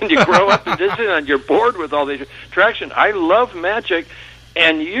 When you grow up in Disneyland, you're bored with all these attractions. I love magic,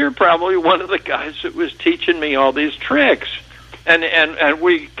 and you're probably one of the guys that was teaching me all these tricks. And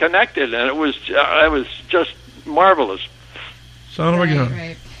we connected, and it was just marvelous. Son of a gun.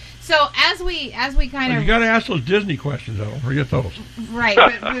 Right. So as we kind of, you got to ask those Disney questions, though. Forget those. Right,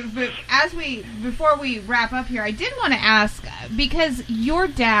 but before we wrap up here, I did want to ask, because your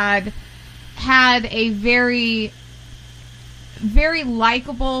dad had a very, very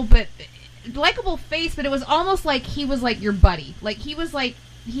likable face, but it was almost like he was like your buddy. Like he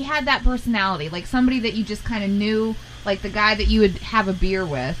had that personality, like somebody that you just kind of knew, like the guy that you would have a beer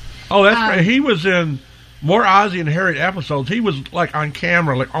with. Oh, that's right. He was in more Ozzie and Harriet episodes. He was like on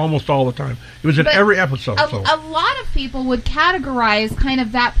camera like almost all the time. He was in every episode. A lot of people would categorize kind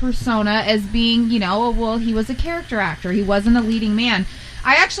of that persona as being, well, he was a character actor. He wasn't a leading man.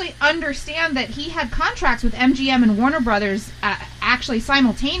 I actually understand that he had contracts with MGM and Warner Brothers actually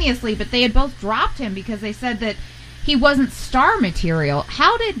simultaneously, but they had both dropped him because they said that he wasn't star material.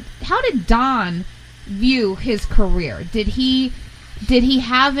 How did Don view his career? Did he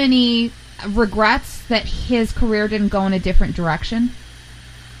have any regrets that his career didn't go in a different direction?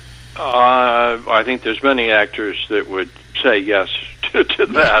 I think there's many actors that would say yes to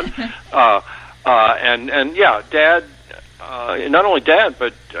that. And yeah, Dad. Not only Dad,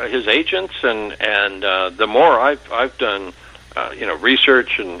 but his agents, and the more I've done,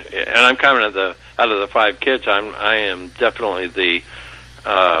 research, and I'm kind of out of the 5 kids, I am definitely the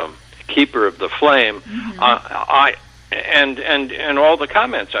keeper of the flame. Mm-hmm. And all the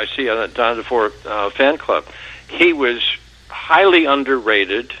comments I see on the Don DeFore fan club, he was highly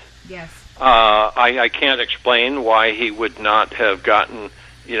underrated. Yes. I can't explain why he would not have gotten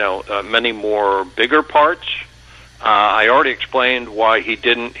many more bigger parts. I already explained why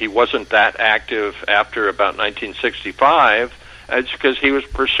he wasn't that active after about 1965. It's because he was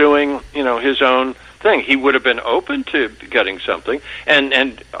pursuing, his own thing. He would have been open to getting something,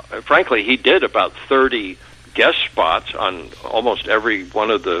 and frankly, he did about 30 guest spots on almost every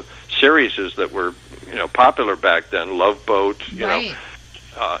one of the series that were, popular back then. Love Boat, right.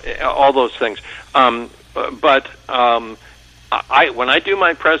 All those things. When I do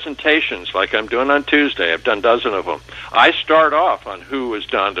my presentations, like I'm doing on Tuesday, I've done a dozen of them, I start off on who was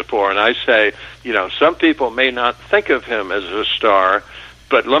Don DeFore, and I say, some people may not think of him as a star,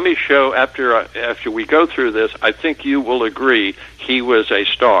 but let me show, after we go through this, I think you will agree he was a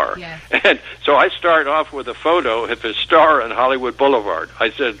star. Yes. And so I start off with a photo of his star on Hollywood Boulevard. I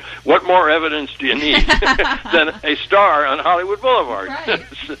said, what more evidence do you need than a star on Hollywood Boulevard? Right.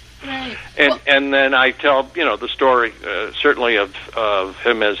 Right. And then I tell the story certainly of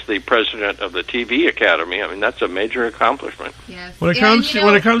him as the president of the TV Academy. I mean, that's a major accomplishment. Yes. When it comes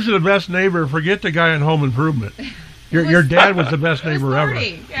to the best neighbor, forget the guy in Home Improvement. Your dad was the best neighbor ever.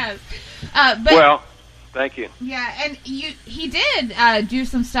 Yes. Well, thank you. Yeah, and he did do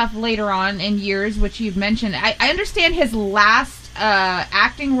some stuff later on in years, which you've mentioned. I understand his last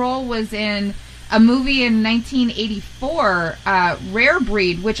acting role was in a movie in 1984, Rare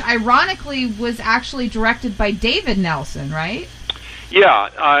Breed, which ironically was actually directed by David Nelson, right?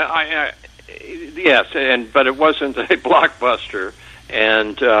 Yeah, yes, but it wasn't a blockbuster,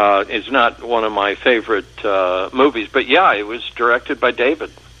 and it's not one of my favorite movies. But yeah, it was directed by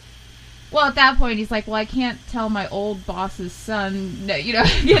David. Well, at that point, he's like, "Well, I can't tell my old boss's son, no, I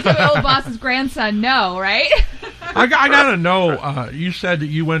can't tell my old boss's grandson no, right?" I gotta know. You said that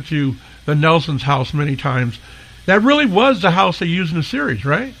you went to the Nelson's house many times. That really was the house they used in the series,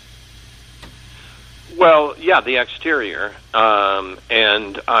 right? Well, yeah, the exterior,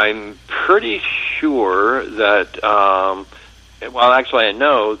 and I'm pretty sure that. Well, actually, I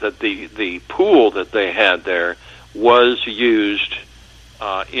know that the pool that they had there was used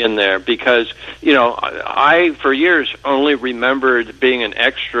in there because I for years only remembered being an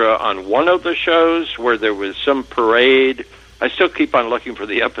extra on one of the shows where there was some parade. I still keep on looking for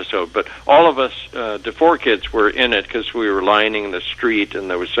the episode, but all of us DeFore kids were in it because we were lining the street and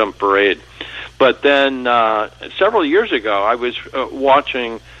there was some parade. But then several years ago, I was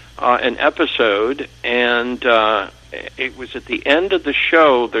watching an episode, and it was at the end of the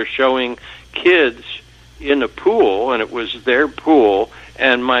show. They're showing kids in a pool, and it was their pool,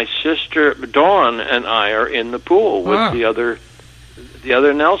 and my sister Dawn and I are in the pool with the other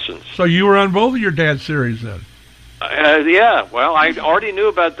Nelsons. So you were on both of your dad's series then? Yeah, well, I already knew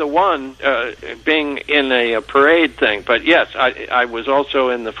about the one being in a parade thing, but yes, I was also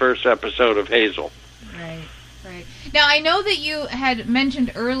in the first episode of Hazel. Right. Now, I know that you had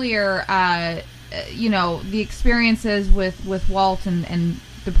mentioned earlier, the experiences with Walt and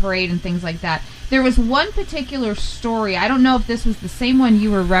the parade and things like that. There was one particular story, I don't know if this was the same one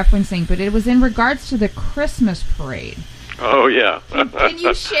you were referencing, but it was in regards to the Christmas parade. Oh, yeah. Can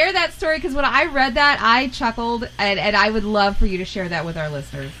you share that story? Because when I read that, I chuckled, and I would love for you to share that with our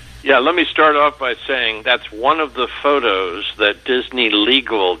listeners. Yeah, let me start off by saying that's one of the photos that Disney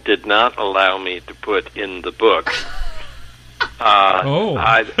Legal did not allow me to put in the book.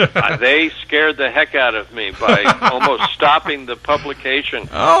 They scared the heck out of me by almost stopping the publication.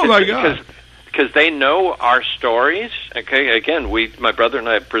 Oh, my God. Because they know our stories. Okay, again, my brother and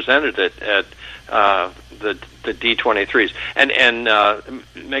I presented it at the D23s, and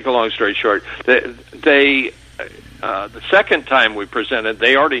make a long story short, the second time we presented,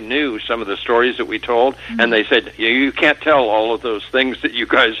 they already knew some of the stories that we told, and they said, you can't tell all of those things that you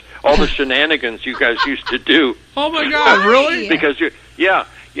guys, all the shenanigans you guys used to do. Oh my God, really? Because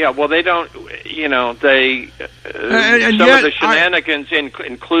well, they don't, they and some yet of the shenanigans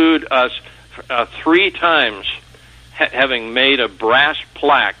include us 3 times having made a brass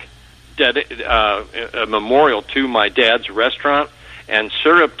plaque, a memorial to my dad's restaurant, and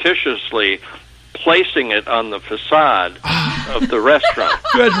surreptitiously placing it on the facade of the restaurant.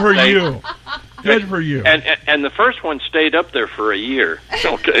 Good for you. Good for you. And the first one stayed up there for a year.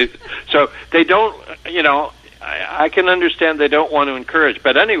 Okay, so they don't, I can understand they don't want to encourage.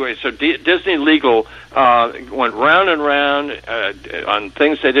 But anyway, so Disney Legal went round and round on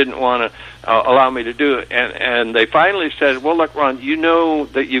things they didn't want to allow me to do. And they finally said, well, look, Ron, you know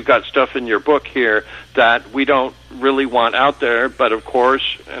that you've got stuff in your book here that we don't really want out there. But, of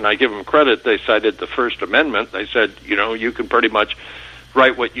course, and I give them credit, they cited the First Amendment. They said, you can pretty much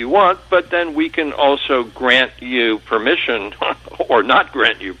write what you want, but then we can also grant you permission or not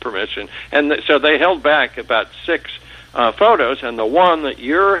grant you permission. And so they held back about 6 photos, and the one that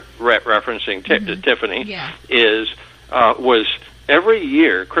you're referencing, Tiffany, was every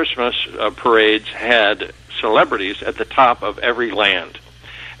year Christmas parades had celebrities at the top of every land.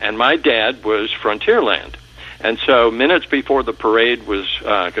 And my dad was Frontierland. And so minutes before the parade was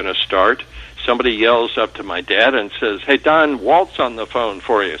going to start, somebody yells up to my dad and says, hey, Don, Walt's on the phone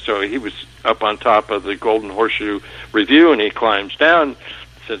for you. So he was up on top of the Golden Horseshoe Review, and he climbs down,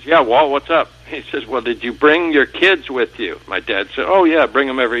 says, yeah, Walt, what's up? He says, well, did you bring your kids with you? My dad said, oh, yeah, bring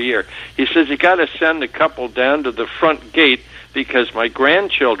them every year. He says, you got to send a couple down to the front gate because my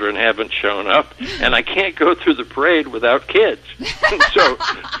grandchildren haven't shown up, and I can't go through the parade without kids.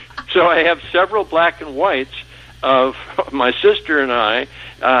 So I have several black and whites of my sister and I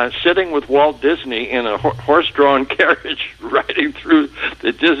sitting with Walt Disney in a horse-drawn carriage riding through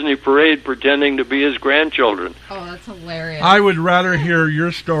the Disney parade pretending to be his grandchildren. Oh, that's hilarious. I would rather hear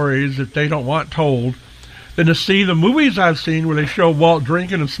your stories that they don't want told than to see the movies I've seen where they show Walt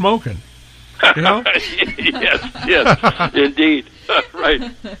drinking and smoking. You know? yes, indeed. Right.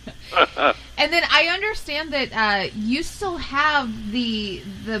 And then I understand that you still have the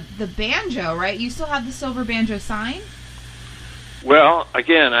banjo, right? You still have the silver banjo sign? Well,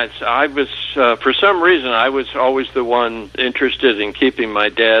 again, I was for some reason I was always the one interested in keeping my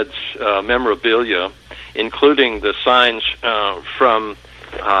dad's memorabilia, including the signs from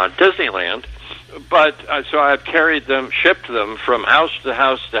Disneyland. But so I've carried them, shipped them from house to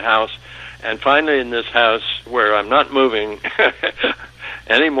house to house, and finally in this house where I'm not moving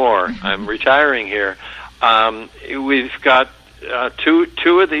anymore, I'm retiring here. We've got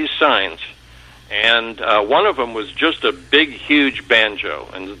two of these signs. And one of them was just a big, huge banjo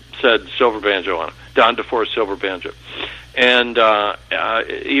and said silver banjo on it, Ron DeFore silver banjo. And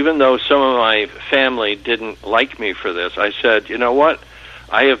even though some of my family didn't like me for this, I said, you know what?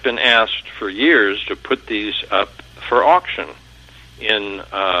 I have been asked for years to put these up for auction.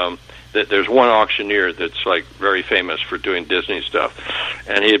 There's one auctioneer that's like very famous for doing Disney stuff,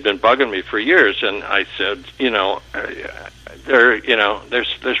 and he had been bugging me for years. And I said, they're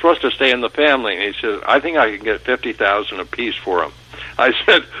supposed to stay in the family. And he said, I think I can get $50,000 a piece for them. I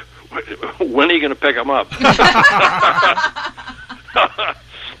said, when are you going to pick them up?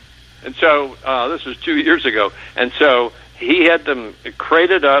 And so this was 2 years ago, and so he had them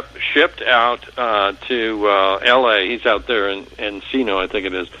crated up, shipped out to L.A. He's out there in Encino, I think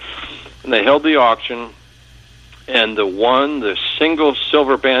it is. And they held the auction, and the single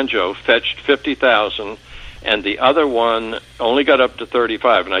silver banjo fetched $50,000. and the other one only got up to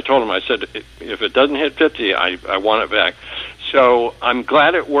 35. And I told him, I said, if it doesn't hit 50, I want it back. So I'm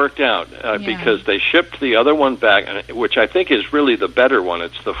glad it worked out because they shipped the other one back, which I think is really the better one.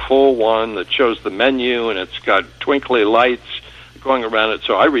 It's the full one that shows the menu, and it's got twinkly lights going around it.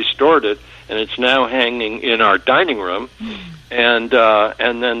 So I restored it, and it's now hanging in our dining room. And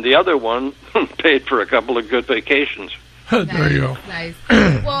then the other one paid for a couple of good vacations. There you go. Nice.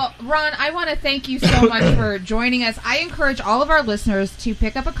 Well, Ron, I want to thank you so much for joining us. I encourage all of our listeners to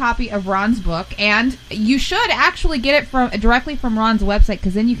pick up a copy of Ron's book, and you should actually get it directly from Ron's website,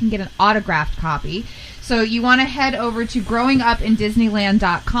 because then you can get an autographed copy. So you want to head over to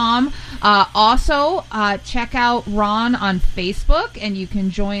growingupindisneyland.com. Also, check out Ron on Facebook, and you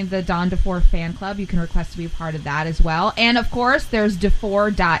can join the Don DeFore fan club. You can request to be a part of that as well. And, of course, there's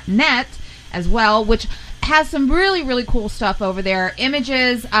DeFore.net as well, which has some really, really cool stuff over there.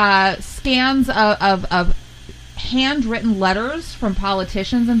 Images, scans of handwritten letters from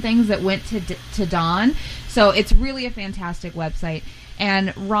politicians and things that went to Don. So it's really a fantastic website.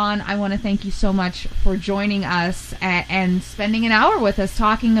 And Ron, I want to thank you so much for joining us and spending an hour with us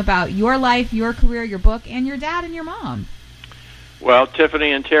talking about your life, your career, your book, and your dad and your mom. Well,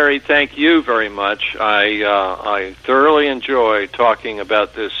 Tiffany and Terry, thank you very much. I thoroughly enjoy talking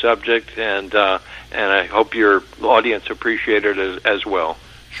about this subject, and I hope your audience appreciated it as well.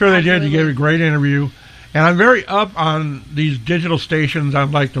 Sure they did. You gave a great interview. And I'm very up on these digital stations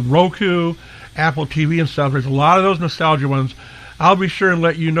on like the Roku, Apple TV and stuff. There's a lot of those nostalgia ones. I'll be sure and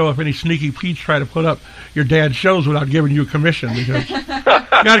let you know if any sneaky Pete's try to put up your dad's shows without giving you a commission, because you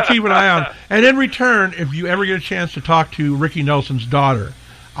got to keep an eye on. And in return, if you ever get a chance to talk to Ricky Nelson's daughter,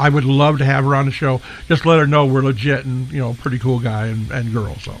 I would love to have her on the show. Just let her know we're legit and, pretty cool guy and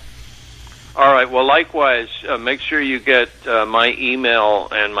girl. So. All right. Well, likewise, make sure you get my email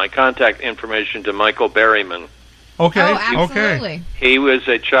and my contact information to Michael Berryman. Okay. Oh, absolutely. Okay. He was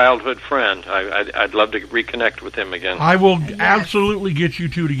a childhood friend. I'd love to reconnect with him again. I will absolutely get you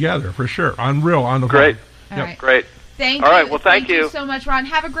two together for sure. On the Great. phone. All right. Great. Thank All you. right. Well, thank you so much, Ron.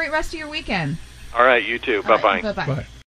 Have a great rest of your weekend. All right. You too. Bye-bye. Bye-bye. Bye.